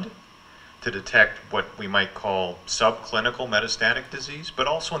blood to detect what we might call subclinical metastatic disease, but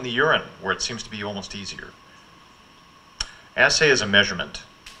also in the urine, where it seems to be almost easier. Assay is a measurement.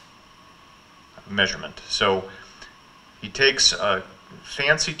 So he takes a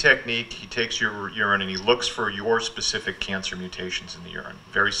fancy technique, he takes your urine and he looks for your specific cancer mutations in the urine.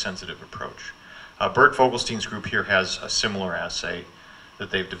 Very sensitive approach. Bert Vogelstein's group here has a similar assay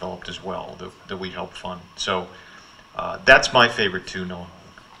that they've developed as well, that we help fund. So that's my favorite too, Noah.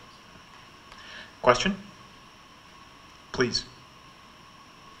 Question? Please.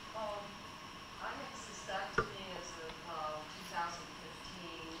 I had a cystectomy as of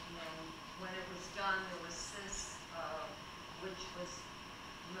 2015, and when it was done, there was cyst, which was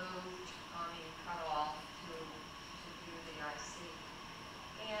moved, cut off to do the IC.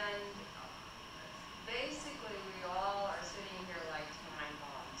 And basically, we all are sitting here like time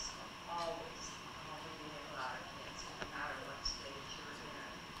bombs, always, when you get bladder cancer, no matter what stage you're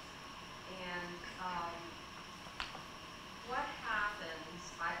in. And what happens,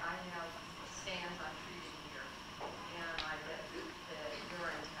 I have scans I'm treating here, and I get the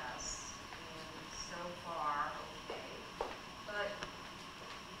urine tests, and so far, okay. But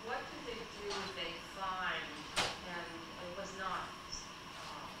what do they do if they find, and it was not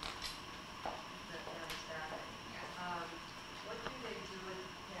the anesthetic, what do they do at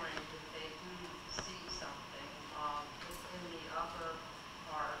the point if they do see something in the upper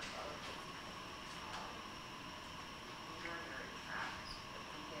part of urinary tract that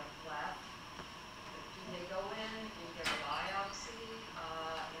we have left? Do they go in and get a biopsy,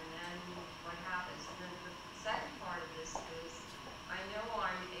 and then what happens? And then the second part of this is, I know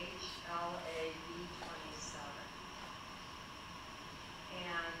I'm HLA-B27,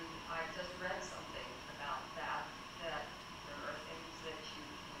 and I just read something about that there are things that you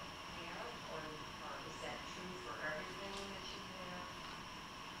have, or is that true for everything that you have?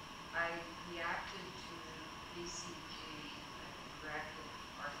 I reacted to BCG and reactive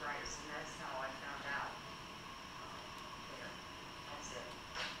arthritis, and that's how I found out. There, that's it.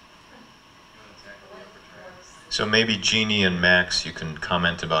 So maybe Jeannie and Max, you can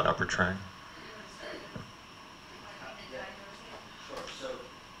comment about upper tract. Sure.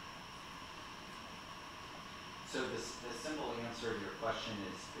 So the simple answer to your question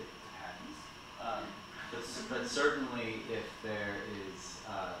is it depends. But certainly if there is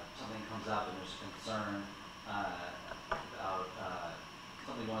something comes up and there's concern about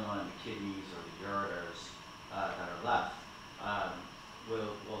something going on in the kidneys or the ureters that are left,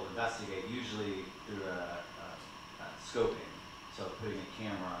 we'll investigate usually through a scoping. So putting a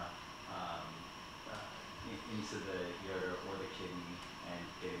camera into the ureter or the kidney and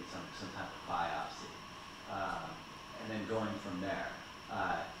getting some type of biopsy. And then going from there.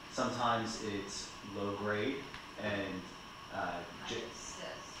 Sometimes it's low grade and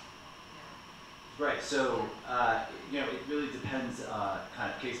right. So it really depends,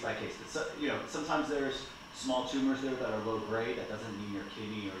 kind of case by case. But sometimes there's small tumors there that are low grade. That doesn't mean your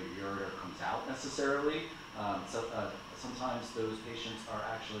kidney or your ureter comes out necessarily. Sometimes those patients are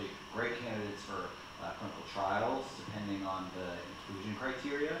actually great candidates for clinical trials, depending on the inclusion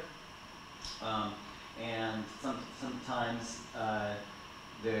criteria. And sometimes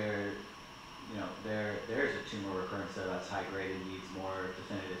there's a tumor recurrence there that's high grade and needs more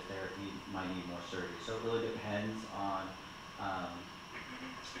definitive therapy, might need more surgery. So it really depends on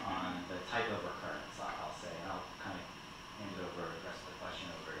the type of recurrence, I'll say. And I'll kind of hand it over, the rest of the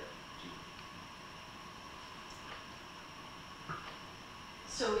question over to Judy.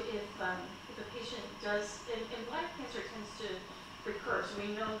 So if a patient does, and bladder cancer tends to recur, so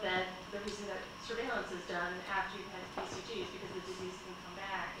we know that the reason that surveillance is done after you've had BCG is because the disease can come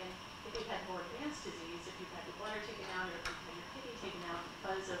back. And if you've had more advanced disease, if you've had your bladder taken out or if you've had your kidney taken out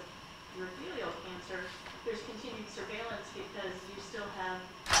because of urothelial cancer, there's continued surveillance because you still have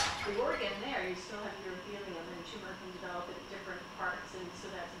the organ there, you still have urothelium, and tumor can develop at different parts, and so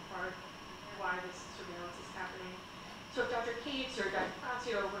that's in part why this surveillance is happening. So if Dr. Cates or Dr.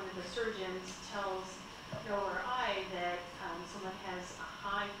 Fazio, one of the surgeons, tells Noah or I that someone has a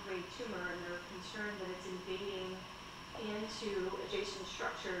high-grade tumor and they're concerned that it's invading into adjacent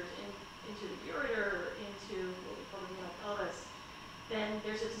structures, into the ureter, into what we call the renal pelvis, then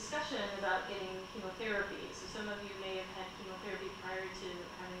there's a discussion about getting chemotherapy. So some of you may have had chemotherapy prior to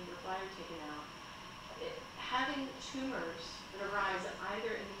having your bladder taken out. Having tumors that arise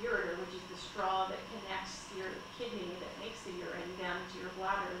either in the ureter, which is the straw that connects your kidney that makes the urine down to your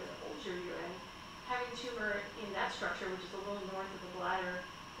bladder that holds your urine, having tumor in that structure, which is a little north of the bladder,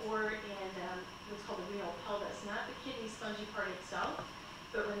 or in what's called the renal pelvis, not the kidney spongy part itself,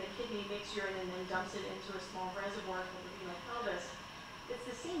 but when the kidney makes urine and then dumps it into a small reservoir called the renal pelvis, it's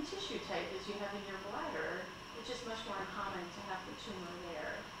the same tissue type as you have in your bladder. It's just much more common to have the tumor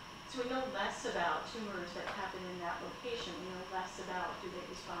there. So we know less about tumors that happen in that location. We know less about do they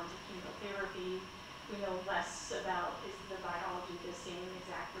respond to chemotherapy. We know less about is the biology the same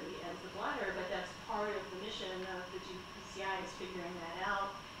exactly as the bladder, but that's part of the mission of the GPCI is figuring that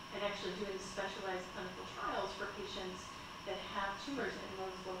out and actually doing specialized clinical trials for patients that have tumors in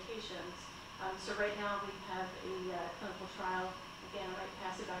those locations. So right now we have a clinical trial, again I might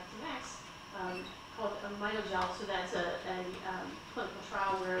pass it back to Max, called a mitogel. So that's a clinical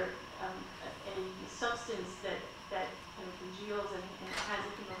trial where a substance that kind of congeals and has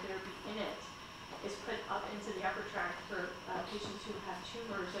a chemotherapy in it is put up into the upper tract for patients who have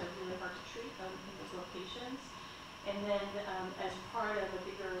tumors that are really hard to treat in those locations. And then as part of a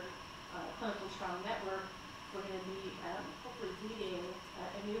bigger clinical trial network, we're going to be hopefully leading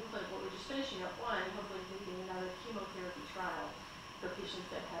a new clinical, we're just finishing up one, hopefully leading another chemotherapy trial for patients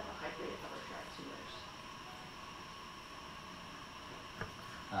that have a high-grade upper tract tumors.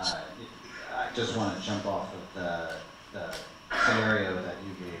 I just want to jump off of the scenario that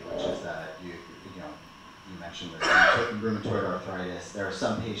you gave, which is that you mentioned the rheumatoid arthritis. There are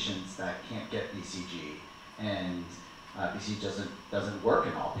some patients that can't get BCG, and BCG doesn't work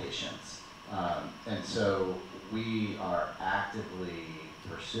in all patients, and so we are actively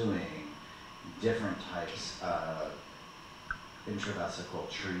pursuing different types of intravesical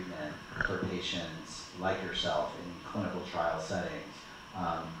treatment for patients like yourself in clinical trial settings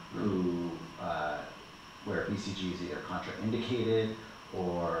where BCG is either contraindicated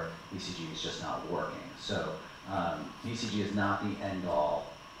or BCG is just not working. So BCG is not the end all,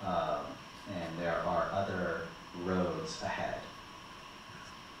 and there are other roads ahead.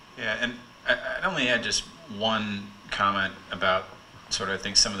 Yeah, and I'd only add just one comment about sort of, I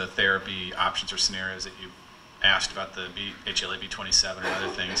think, some of the therapy options or scenarios that you asked about the HLA-B27 and other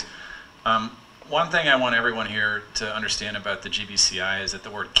things. One thing I want everyone here to understand about the GBCI is that the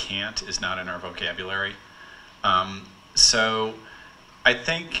word can't is not in our vocabulary. So I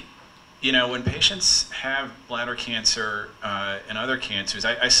think, when patients have bladder cancer and other cancers,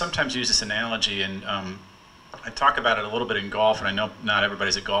 I sometimes use this analogy, and I talk about it a little bit in golf, and I know not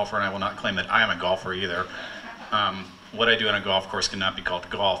everybody's a golfer, and I will not claim that I am a golfer either. What I do on a golf course cannot be called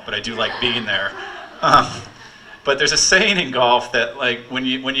golf, but I do like being there. But there's a saying in golf that, like, when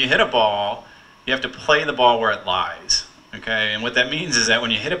you hit a ball, you have to play the ball where it lies, okay? And what that means is that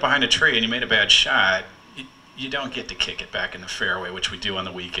when you hit it behind a tree and you made a bad shot, you don't get to kick it back in the fairway, which we do on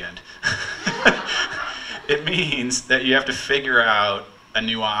the weekend. It means that you have to figure out a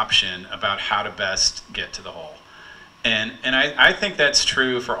new option about how to best get to the hole. And I think that's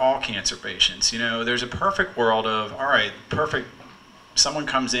true for all cancer patients. There's a perfect world of, all right, perfect, someone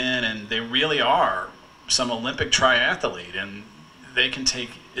comes in and they really are some Olympic triathlete, and they can take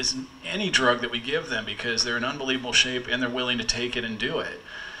any drug that we give them because they're in unbelievable shape and they're willing to take it and do it.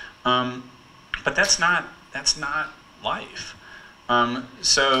 But that's not life.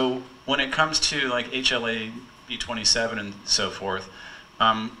 So when it comes to like HLA-B27 and so forth,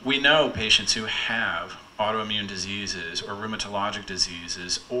 we know patients who have autoimmune diseases or rheumatologic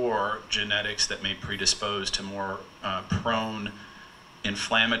diseases or genetics that may predispose to more prone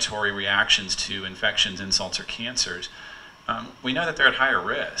inflammatory reactions to infections, insults, or cancers. We know that they're at higher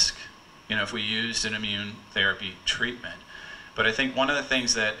risk, if we used an immune therapy treatment. But I think one of the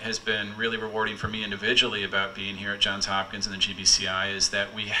things that has been really rewarding for me individually about being here at Johns Hopkins and the GBCI is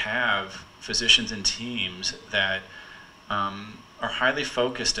that we have physicians and teams that are highly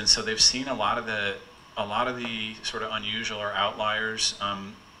focused, and so they've seen a lot of the sort of unusual or outliers.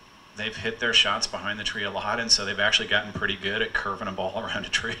 They've hit their shots behind the tree a lot, and so they've actually gotten pretty good at curving a ball around a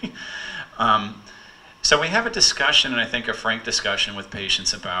tree. So we have a discussion, and I think a frank discussion with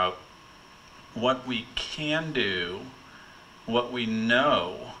patients about what we can do, what we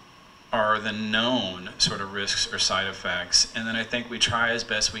know are the known sort of risks or side effects, and then I think we try as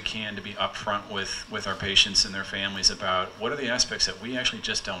best we can to be upfront with our patients and their families about what are the aspects that we actually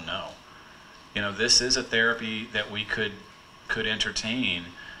just don't know. This is a therapy that we could entertain.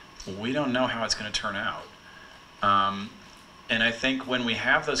 We don't know how it's going to turn out. And I think when we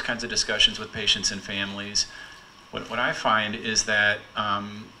have those kinds of discussions with patients and families, what I find is that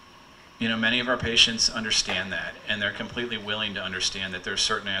many of our patients understand that, and they're completely willing to understand that there are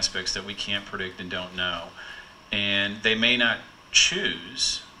certain aspects that we can't predict and don't know. And they may not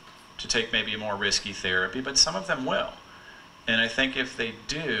choose to take maybe a more risky therapy, but some of them will. And I think if they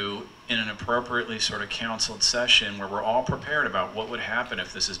do, in an appropriately sort of counseled session where we're all prepared about what would happen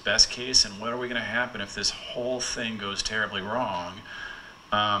if this is best case and what are we going to happen if this whole thing goes terribly wrong,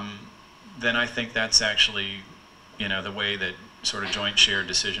 then I think that's actually, the way that sort of joint shared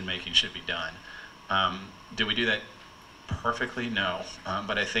decision making should be done. Do we do that perfectly? No,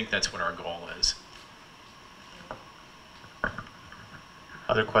 but I think that's what our goal is.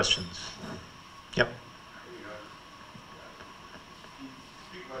 Other questions? Yep.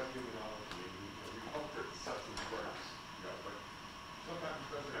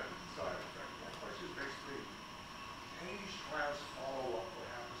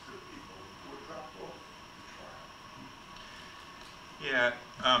 Yeah,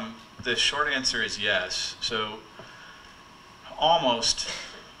 the short answer is yes. So almost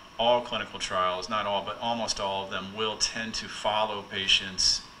all clinical trials, not all, but almost all of them will tend to follow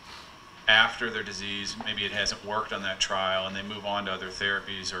patients after their disease. Maybe it hasn't worked on that trial and they move on to other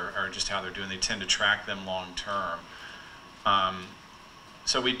therapies or just how they're doing. They tend to track them long term.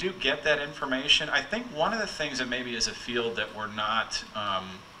 So we do get that information. I think one of the things that maybe as a field that we're not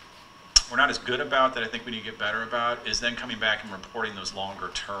as good about, that I think we need to get better about, is then coming back and reporting those longer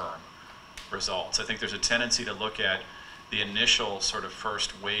term results. I think there's a tendency to look at the initial sort of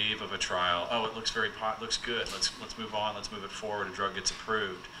first wave of a trial. Oh, it looks looks good. Let's move on. Let's move it forward. A drug gets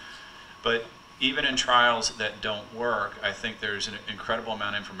approved. But even in trials that don't work, I think there's an incredible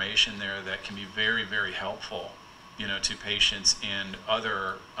amount of information there that can be very, very helpful, to patients and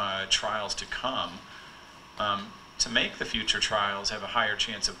other trials to come. To make the future trials have a higher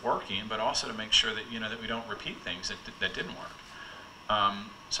chance of working, but also to make sure that that we don't repeat things that didn't work.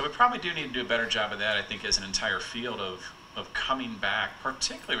 So we probably do need to do a better job of that, I think, as an entire field of coming back,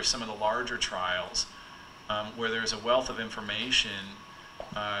 particularly with some of the larger trials, where there's a wealth of information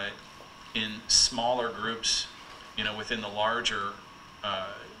in smaller groups, within the larger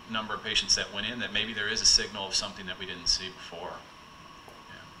number of patients that went in, that maybe there is a signal of something that we didn't see before.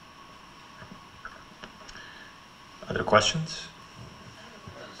 Other questions?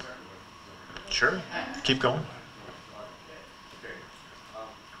 Sure. Keep going.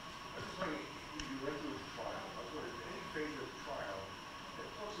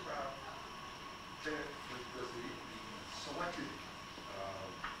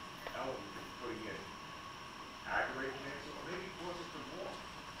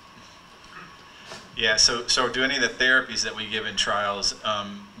 Yeah, so do any of the therapies that we give in trials,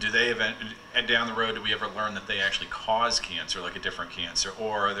 do they down the road, do we ever learn that they actually cause cancer, like a different cancer,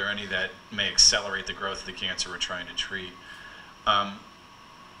 or are there any that may accelerate the growth of the cancer we're trying to treat? I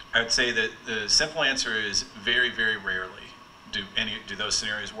would say that the simple answer is very, very rarely do those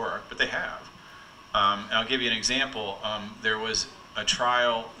scenarios work, but they have. And I'll give you an example. There was a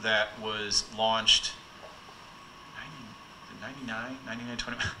trial that was launched 99,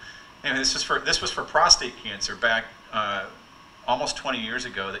 20. Anyway, this was for prostate cancer back almost 20 years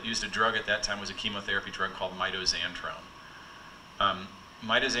ago, that used a drug at that time, was a chemotherapy drug called mitoxantrone.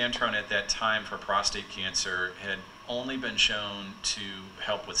 Mitoxantrone at that time for prostate cancer had only been shown to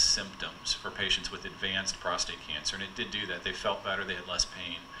help with symptoms for patients with advanced prostate cancer, and it did do that. They felt better, they had less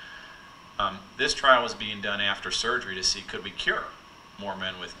pain. This trial was being done after surgery to see could we cure more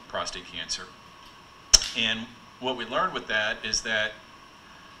men with prostate cancer. And what we learned with that is that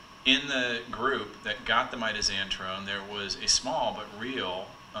in the group that got the mitoxantrone, there was a small but real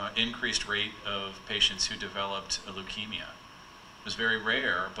increased rate of patients who developed a leukemia. It was very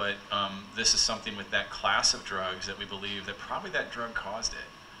rare, but this is something with that class of drugs that we believe that probably that drug caused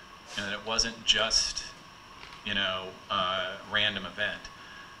it, and that it wasn't just, a random event.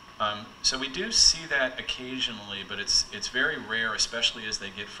 So we do see that occasionally, but it's very rare, especially as they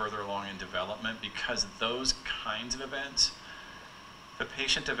get further along in development, because those kinds of events, if a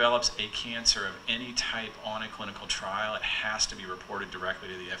patient develops a cancer of any type on a clinical trial, it has to be reported directly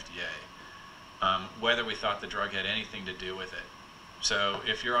to the FDA, whether we thought the drug had anything to do with it. So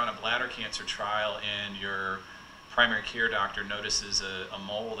if you're on a bladder cancer trial and your primary care doctor notices a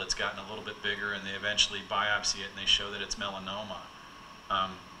mole that's gotten a little bit bigger and they eventually biopsy it and they show that it's melanoma,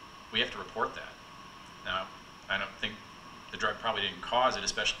 we have to report that. Now, I don't think the drug probably didn't cause it,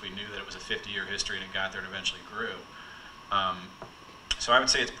 especially if we knew that it was a 50-year history and it got there and eventually grew. So I would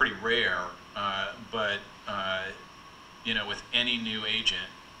say it's pretty rare, but with any new agent,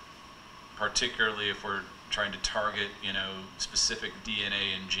 particularly if we're trying to target, you know, specific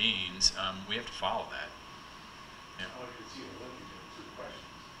DNA and genes, we have to follow that. Yeah. I want you to see the linkage in two questions.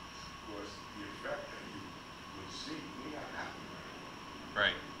 Was the effect that you would see may not happen right away.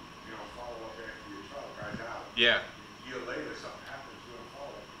 Right. You don't follow up after your trial guys out. Yeah. A year later, something happens, you don't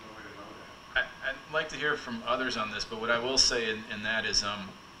follow up. No way to know that. I'd like to hear from others on this, but what I will say in that is,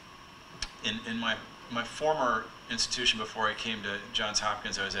 in my former institution before I came to Johns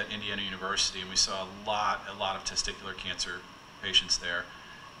Hopkins, I was at Indiana University, and we saw a lot of testicular cancer patients there.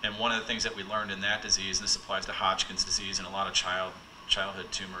 And one of the things that we learned in that disease, and this applies to Hopkins disease and a lot of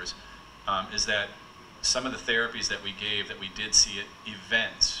childhood tumors, is that some of the therapies that we gave, that we did see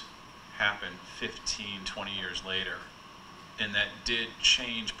events happen 15, 20 years later, and that did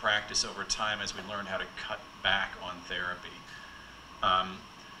change practice over time as we learned how to cut back on therapy.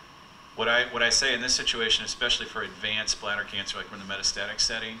 What I say in this situation, especially for advanced bladder cancer, like we're in the metastatic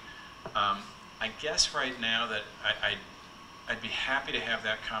setting, I guess right now that I'd be happy to have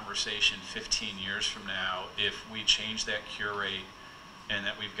that conversation 15 years from now if we change that cure rate and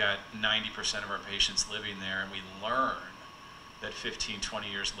that we've got 90% of our patients living there, and we learn that 15, 20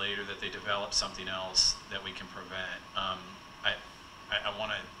 years later that they develop something else that we can prevent.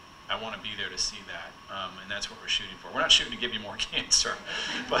 I want to be there to see that, and that's what we're shooting for. We're not shooting to give you more cancer,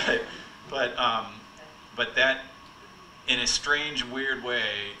 but that, in a strange, weird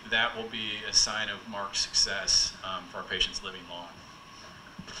way, that will be a sign of marked success for our patients living long.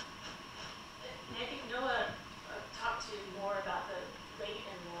 And I think Noah talked to you more about the late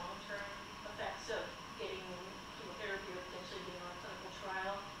and long-term effects of getting chemotherapy or potentially being on a clinical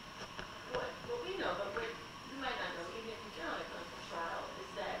trial. What we know, but what you might not know, even if you've been on a clinical trial, is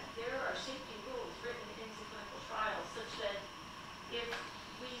that there are safety rules written into clinical trials such that if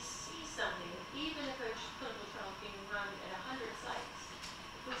we see something, even if a clinical trial is being run at 100 sites,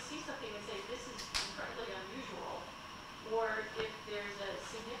 if we see something and say this is incredibly unusual, or if there's a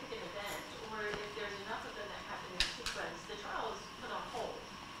significant event, or if there's enough of them that happen in sequence, the trial is put on hold.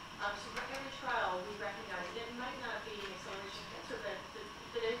 So for every trial, we recognize that it might not be an acceleration of cancer,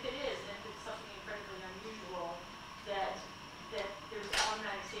 but if it is, and if it's something incredibly unusual, that there's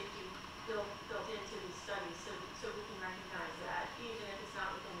automatic safety built into these studies, so we can recognize that, even if it's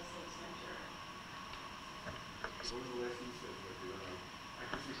not within the same center. What was the last thing you said? I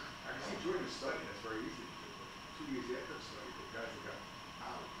can see during the study, that's very easy. 2 years after the study, the guys that got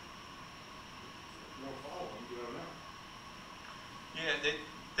out, if you don't follow them, you don't know. Yeah,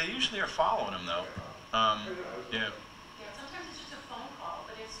 they usually are following them though. Yeah. Yeah, sometimes it's just a phone call,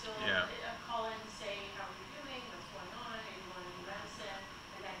 but it's still Yeah. a call in to say, how are you doing, what's going on, are you on any medicine,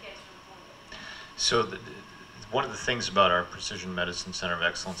 and that gets reported. So one of the things about our Precision Medicine Center of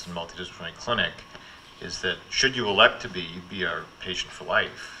Excellence and Multidisciplinary Clinic is that should you elect to be our patient for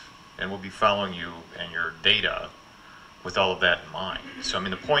life, and we'll be following you and your data with all of that in mind. So I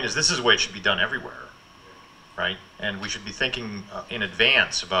mean, the point is, this is the way it should be done everywhere, right? And we should be thinking in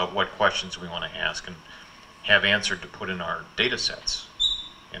advance about what questions we want to ask and have answered to put in our data sets.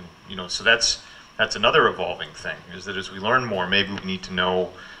 And you know, so that's another evolving thing, is that as we learn more, maybe we need to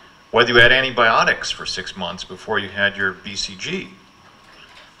know whether you had antibiotics for 6 months before you had your BCG.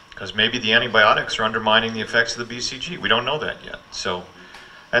 Because maybe the antibiotics are undermining the effects of the BCG. We don't know that yet. So,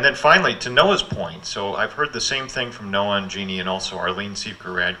 and then finally, to Noah's point, so I've heard the same thing from Noah and Jeannie and also Arlene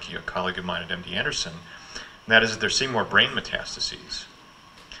Sievker-Radke, a colleague of mine at MD Anderson, and that is that they're seeing more brain metastases.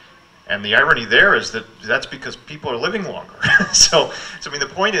 And the irony there is that that's because people are living longer. So I mean, the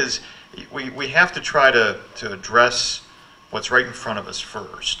point is, we have to try to address what's right in front of us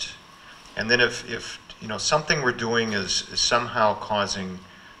first. And then if you know, something we're doing is somehow causing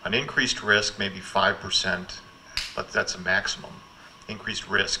an increased risk, maybe 5%, but that's a maximum, increased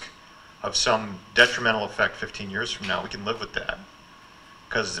risk of some detrimental effect 15 years from now, we can live with that.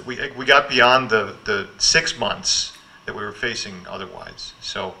 Because we got beyond the 6 months that we were facing otherwise.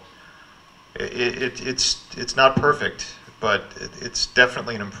 So it's not perfect, but it's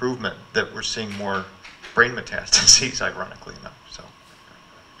definitely an improvement that we're seeing more brain metastases, ironically enough. So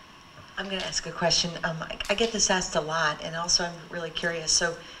I'm going to ask a question. I get this asked a lot, and also I'm really curious.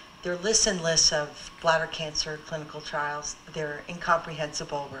 So there are lists and lists of bladder cancer clinical trials. They're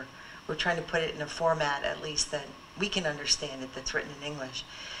incomprehensible. We're trying to put it in a format, at least, that we can understand it, that's written in English.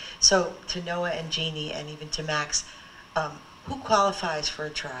 So to Noah and Jeannie, and even to Max, who qualifies for a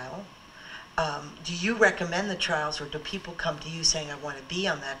trial? Do you recommend the trials, or do people come to you saying, I want to be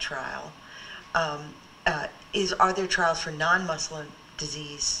on that trial? Are there trials for non-muscle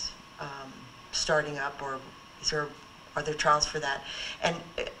disease starting up, or are there trials for that? And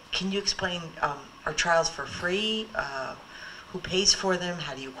can you explain, are trials for free? who pays for them?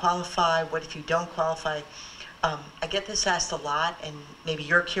 How do you qualify? What if you don't qualify? I get this asked a lot, and maybe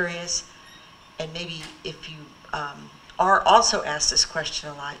you're curious, and maybe if you are also asked this question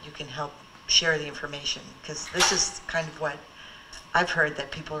a lot, you can help share the information, because this is kind of what I've heard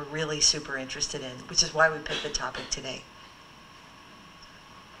that people are really super interested in, which is why we picked the topic today.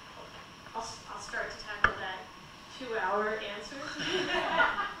 I'll start to tackle that 2-hour answer.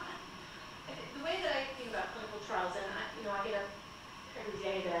 The way that I think about clinical trials, and I get up every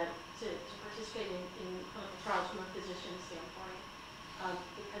day to participate in clinical trials from a physician standpoint,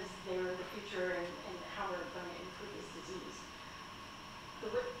 because they're the future and how we're going to improve this disease. The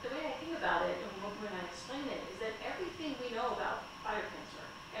way I think about it, and when I explain it, is that everything we know about bladder cancer,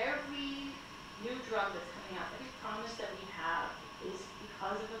 every new drug that's coming out, every promise that we have is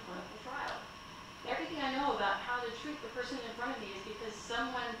because of a clinical trial. Everything I know about how to treat the person in front of me is because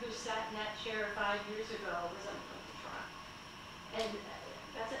someone who sat in that chair 5 years ago was on a clinical trial. And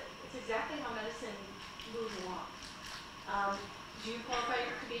it's exactly how medicine moves along. Do you qualify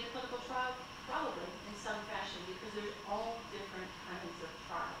to be in a clinical trial? Probably, in some fashion, because there's all different kinds of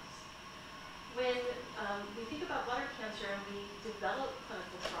trials. When we think about bladder cancer and we develop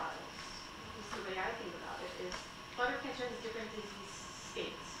clinical trials, this is the way I think about it, is bladder cancer has different disease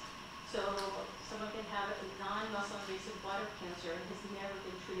states. So someone can have a non-muscle invasive bladder cancer and has never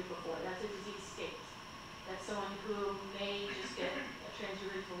been treated before. That's a disease state. That's someone who may just get a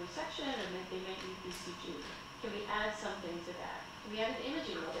transurethral resection and they may need BCG. Can we add something to that? Can we add an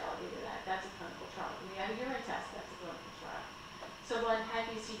imaging modality to that? That's a clinical trial. Can we add a urine test? That's a clinical trial. Someone had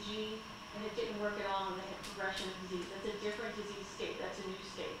BCG and it didn't work at all and they had progression of disease. That's a different disease state. That's a new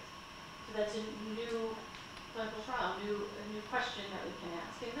state. So that's a new clinical trial, a new question that we can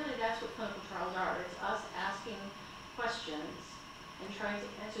ask. And really that's what clinical trials are. It's us asking questions and trying to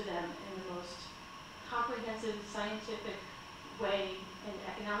answer them in the most comprehensive, scientific way and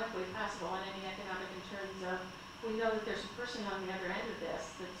economic way possible. And I mean economic in terms of, we know that there's a person on the other end of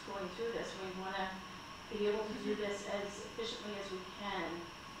this that's going through this. We want to be able to do this as efficiently as we can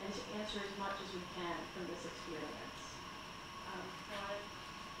and to answer as much as we can from this experience. I'm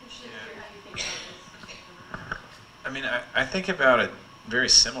interested to hear how you think about this. I mean, I think about it very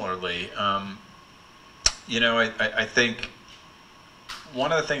similarly. I think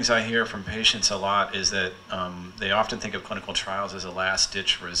one of the things I hear from patients a lot is that they often think of clinical trials as a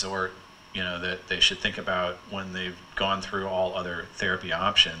last-ditch resort, that they should think about when they've gone through all other therapy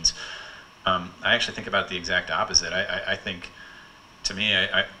options. I actually think about the exact opposite. I think, to me,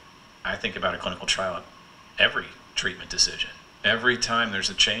 I think about a clinical trial at every treatment decision. Every time there's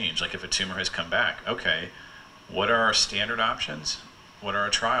a change, like if a tumor has come back, okay, what are our standard options? What are our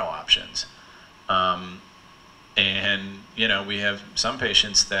trial options? We have some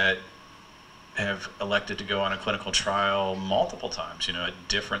patients that have elected to go on a clinical trial multiple times, at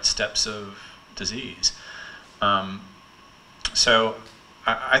different steps of disease. So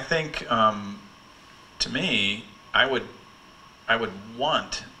I think, to me, I would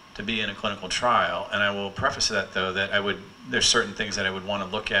want to be in a clinical trial, and I will preface that though that there's certain things that I would want to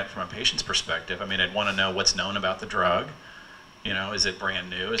look at from a patient's perspective. I mean, I'd want to know what's known about the drug. Is it brand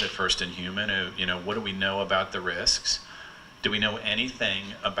new? Is it first in human? What do we know about the risks? Do we know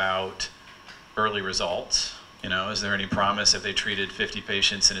anything about early results? Is there any promise if they treated 50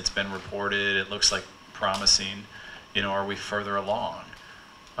 patients and it's been reported, it looks like promising, are we further along?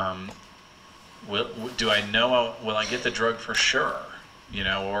 Do I know, will I get the drug for sure?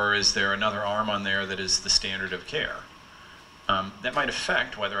 Or is there another arm on there that is the standard of care? That might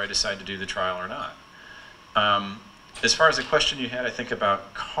affect whether I decide to do the trial or not. As far as the question you had, I think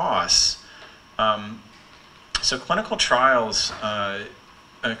about costs. So clinical trials, a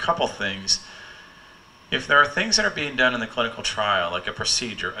couple things. If there are things that are being done in the clinical trial, like a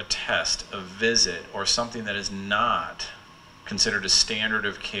procedure, a test, a visit, or something that is not considered a standard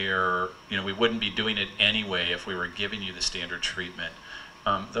of care, we wouldn't be doing it anyway if we were giving you the standard treatment.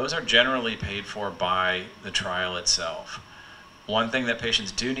 Those are generally paid for by the trial itself. One thing that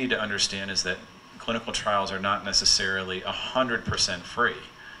patients do need to understand is that clinical trials are not necessarily 100% free.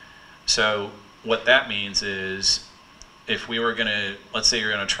 So what that means is, if we were going to, let's say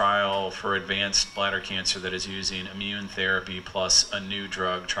you're in a trial for advanced bladder cancer that is using immune therapy plus a new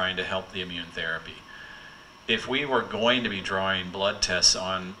drug trying to help the immune therapy. If we were going to be drawing blood tests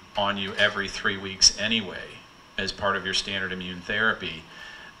on you every 3 weeks anyway, as part of your standard immune therapy,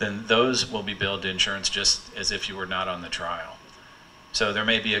 then those will be billed to insurance just as if you were not on the trial. So there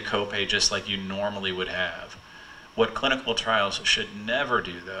may be a copay just like you normally would have. What clinical trials should never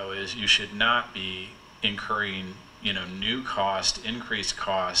do, though, is you should not be incurring new cost, increased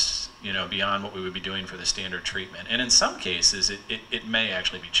costs, beyond what we would be doing for the standard treatment. And in some cases, it may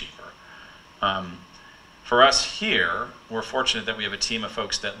actually be cheaper. For us here, we're fortunate that we have a team of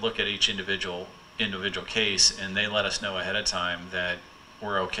folks that look at each individual case, and they let us know ahead of time that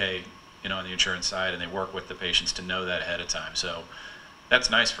we're okay, on the insurance side, and they work with the patients to know that ahead of time. So that's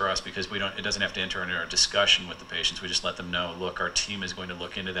nice for us because it doesn't have to enter into a discussion with the patients. We just let them know, look, our team is going to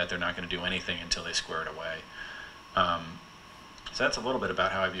look into that. They're not going to do anything until they square it away. So that's a little bit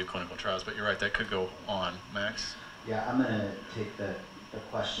about how I view clinical trials, but you're right, that could go on. Max? Yeah, I'm going to take the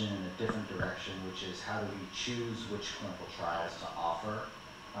question in a different direction, which is how do we choose which clinical trials to offer?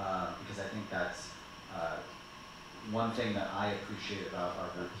 Because I think that's one thing that I appreciate about our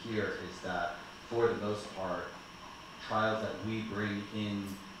group here is that for the most part, trials that we bring into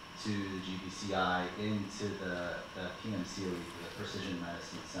the GBCI, into the PMCOE, the Precision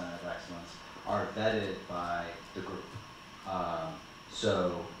Medicine Center of Excellence, are vetted by the group.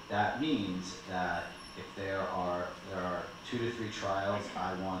 So that means that if there are 2 to 3 trials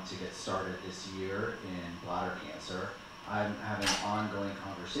I want to get started this year in bladder cancer, I'm having ongoing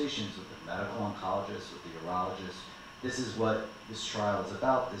conversations with the medical oncologist, with the urologist. This is what this trial is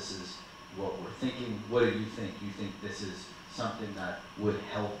about. This is what we're thinking. What do you think? You think this is something that would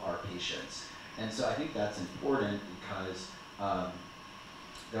help our patients? And so I think that's important because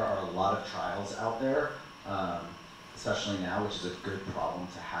there are a lot of trials out there, especially now, which is a good problem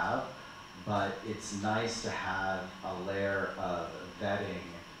to have. But it's nice to have a layer of vetting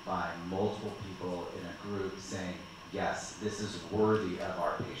by multiple people in a group saying, yes, this is worthy of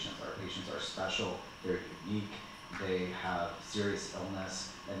our patients. Our patients are special, they're unique, they have serious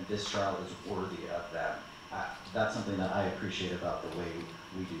illness, and this trial is worthy of them. That's something that I appreciate about the way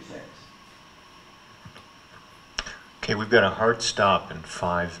we do things. Okay, we've got a hard stop in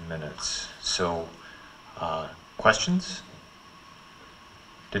 5 minutes. So, questions?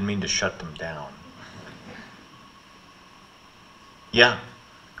 Didn't mean to shut them down. Yeah.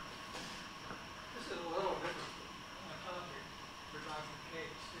 This is a little different topic for Dr.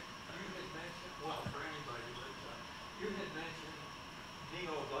 Cates. You had mentioned, well, for anybody, but you had mentioned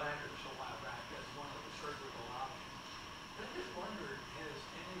neo-bladders a while back as one of the surgical options. I just wondered, has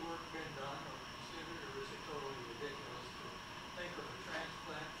any work been done or considered, or is it totally ridiculous to think of a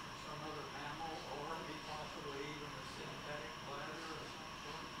transplant from some other mammal or possibly even a synthetic bladder of some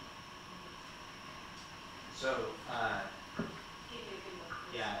sort? So,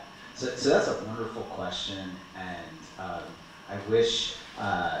 yeah, so that's a wonderful question, and I wish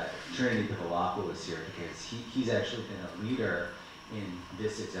Trinity Piccolopoulos was here because he's actually been a leader in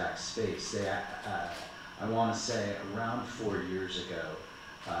this exact space. I want to say around 4 years ago,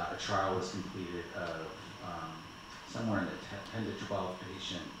 a trial was completed of somewhere in the 10 to 12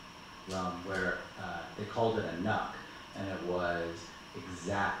 patient realm where they called it a NUC, and it was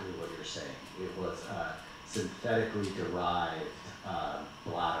exactly what you're saying. It was synthetically derived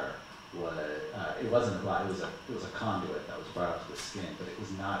bladder. It wasn't a bladder, it was a conduit that was brought up to the skin, but it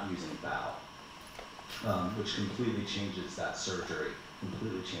was not using bowel, which completely changes that surgery,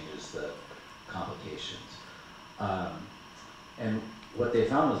 completely changes the complications. And what they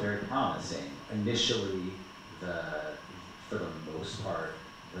found was very promising. Initially, for the most part,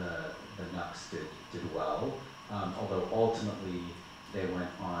 the NUCs did well, although ultimately they went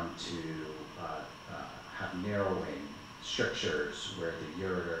on to have narrowing strictures where the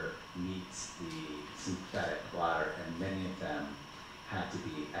ureter meets the synthetic bladder, and many of them had to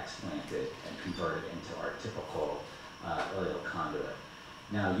be explanted and converted into our typical ileal conduit.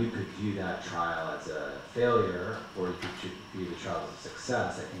 Now, you could view that trial as a failure, or you could view the trial as a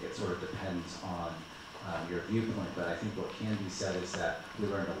success. I think it sort of depends on your viewpoint, but I think what can be said is that we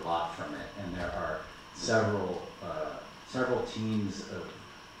learned a lot from it, and there are several teams of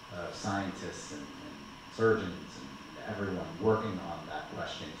scientists and surgeons and everyone working on that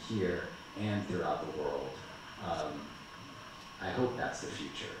question here and throughout the world. I hope that's the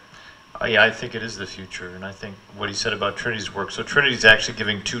future. Yeah, I think it is the future, and I think what he said about Trinity's work. So Trinity's actually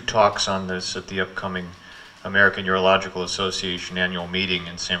giving 2 talks on this at the upcoming American Urological Association annual meeting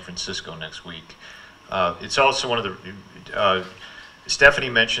in San Francisco next week. It's also one of the, Stephanie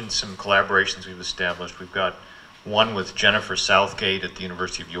mentioned some collaborations we've established. We've got one with Jennifer Southgate at the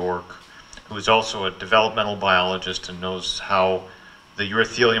University of York, who is also a developmental biologist and knows how the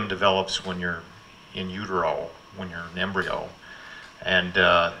urothelium develops when you're in utero, when you're an embryo. And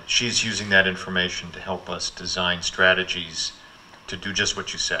she's using that information to help us design strategies to do just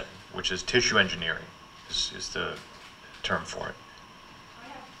what you said, which is tissue engineering, is the term for it.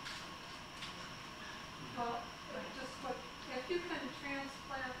 Well, just what, if you can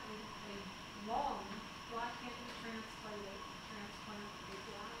transplant a lung, why can't you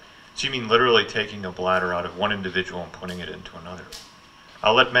Do you mean literally taking a bladder out of one individual and putting it into another?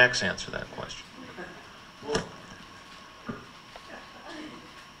 I'll let Max answer that question.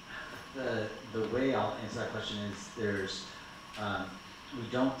 The way I'll answer that question is there's, we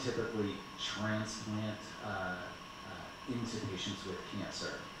don't typically transplant into patients with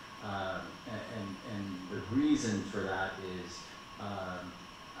cancer. And the reason for that is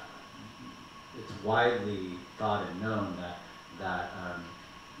it's widely thought and known that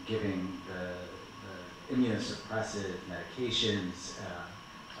giving the immunosuppressive medications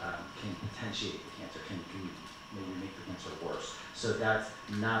can potentiate the cancer, can maybe make the cancer worse. So that's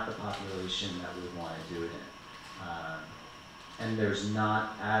not the population that we would want to do it in. And there's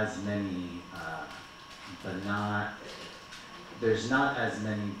not as many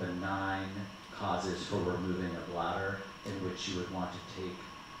benign causes for removing a bladder in which you would want to take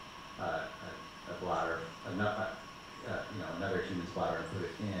a bladder, another human's bladder and put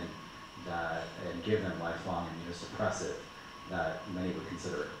it in that and give them lifelong immunosuppressive that many would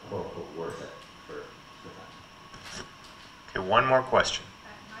consider quote unquote worth it for that. Okay, one more question.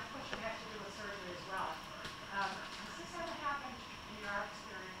 My question has to do with surgery as well. Has this ever happened in your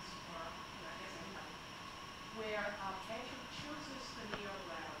experience, or I guess anybody, where a patient chooses the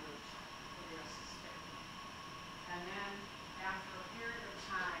neobladder route for their cystectomy, and then after a period of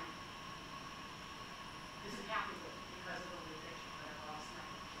time isn't happy with it because of the rejection, whatever else might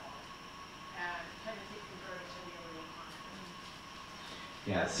be called, and can it be converted to neoreconstruction?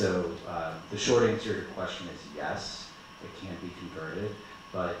 Yeah, so the short answer to your question is yes, it can be converted,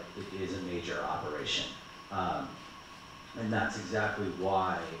 but it is a major operation. And that's exactly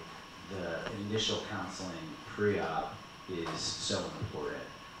why the initial counseling pre-op is so important.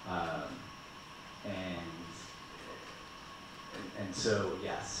 And so,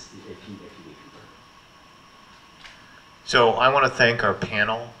 yes, it can be converted. So I want to thank our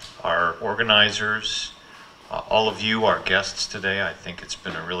panel, our organizers, all of you, our guests today. I think it's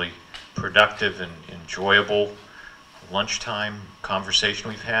been a really productive and enjoyable lunchtime conversation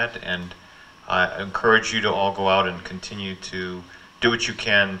we've had, and I encourage you to all go out and continue to do what you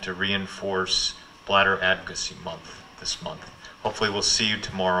can to reinforce Bladder Advocacy Month this month. Hopefully we'll see you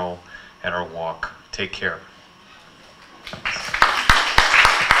tomorrow at our walk. Take care.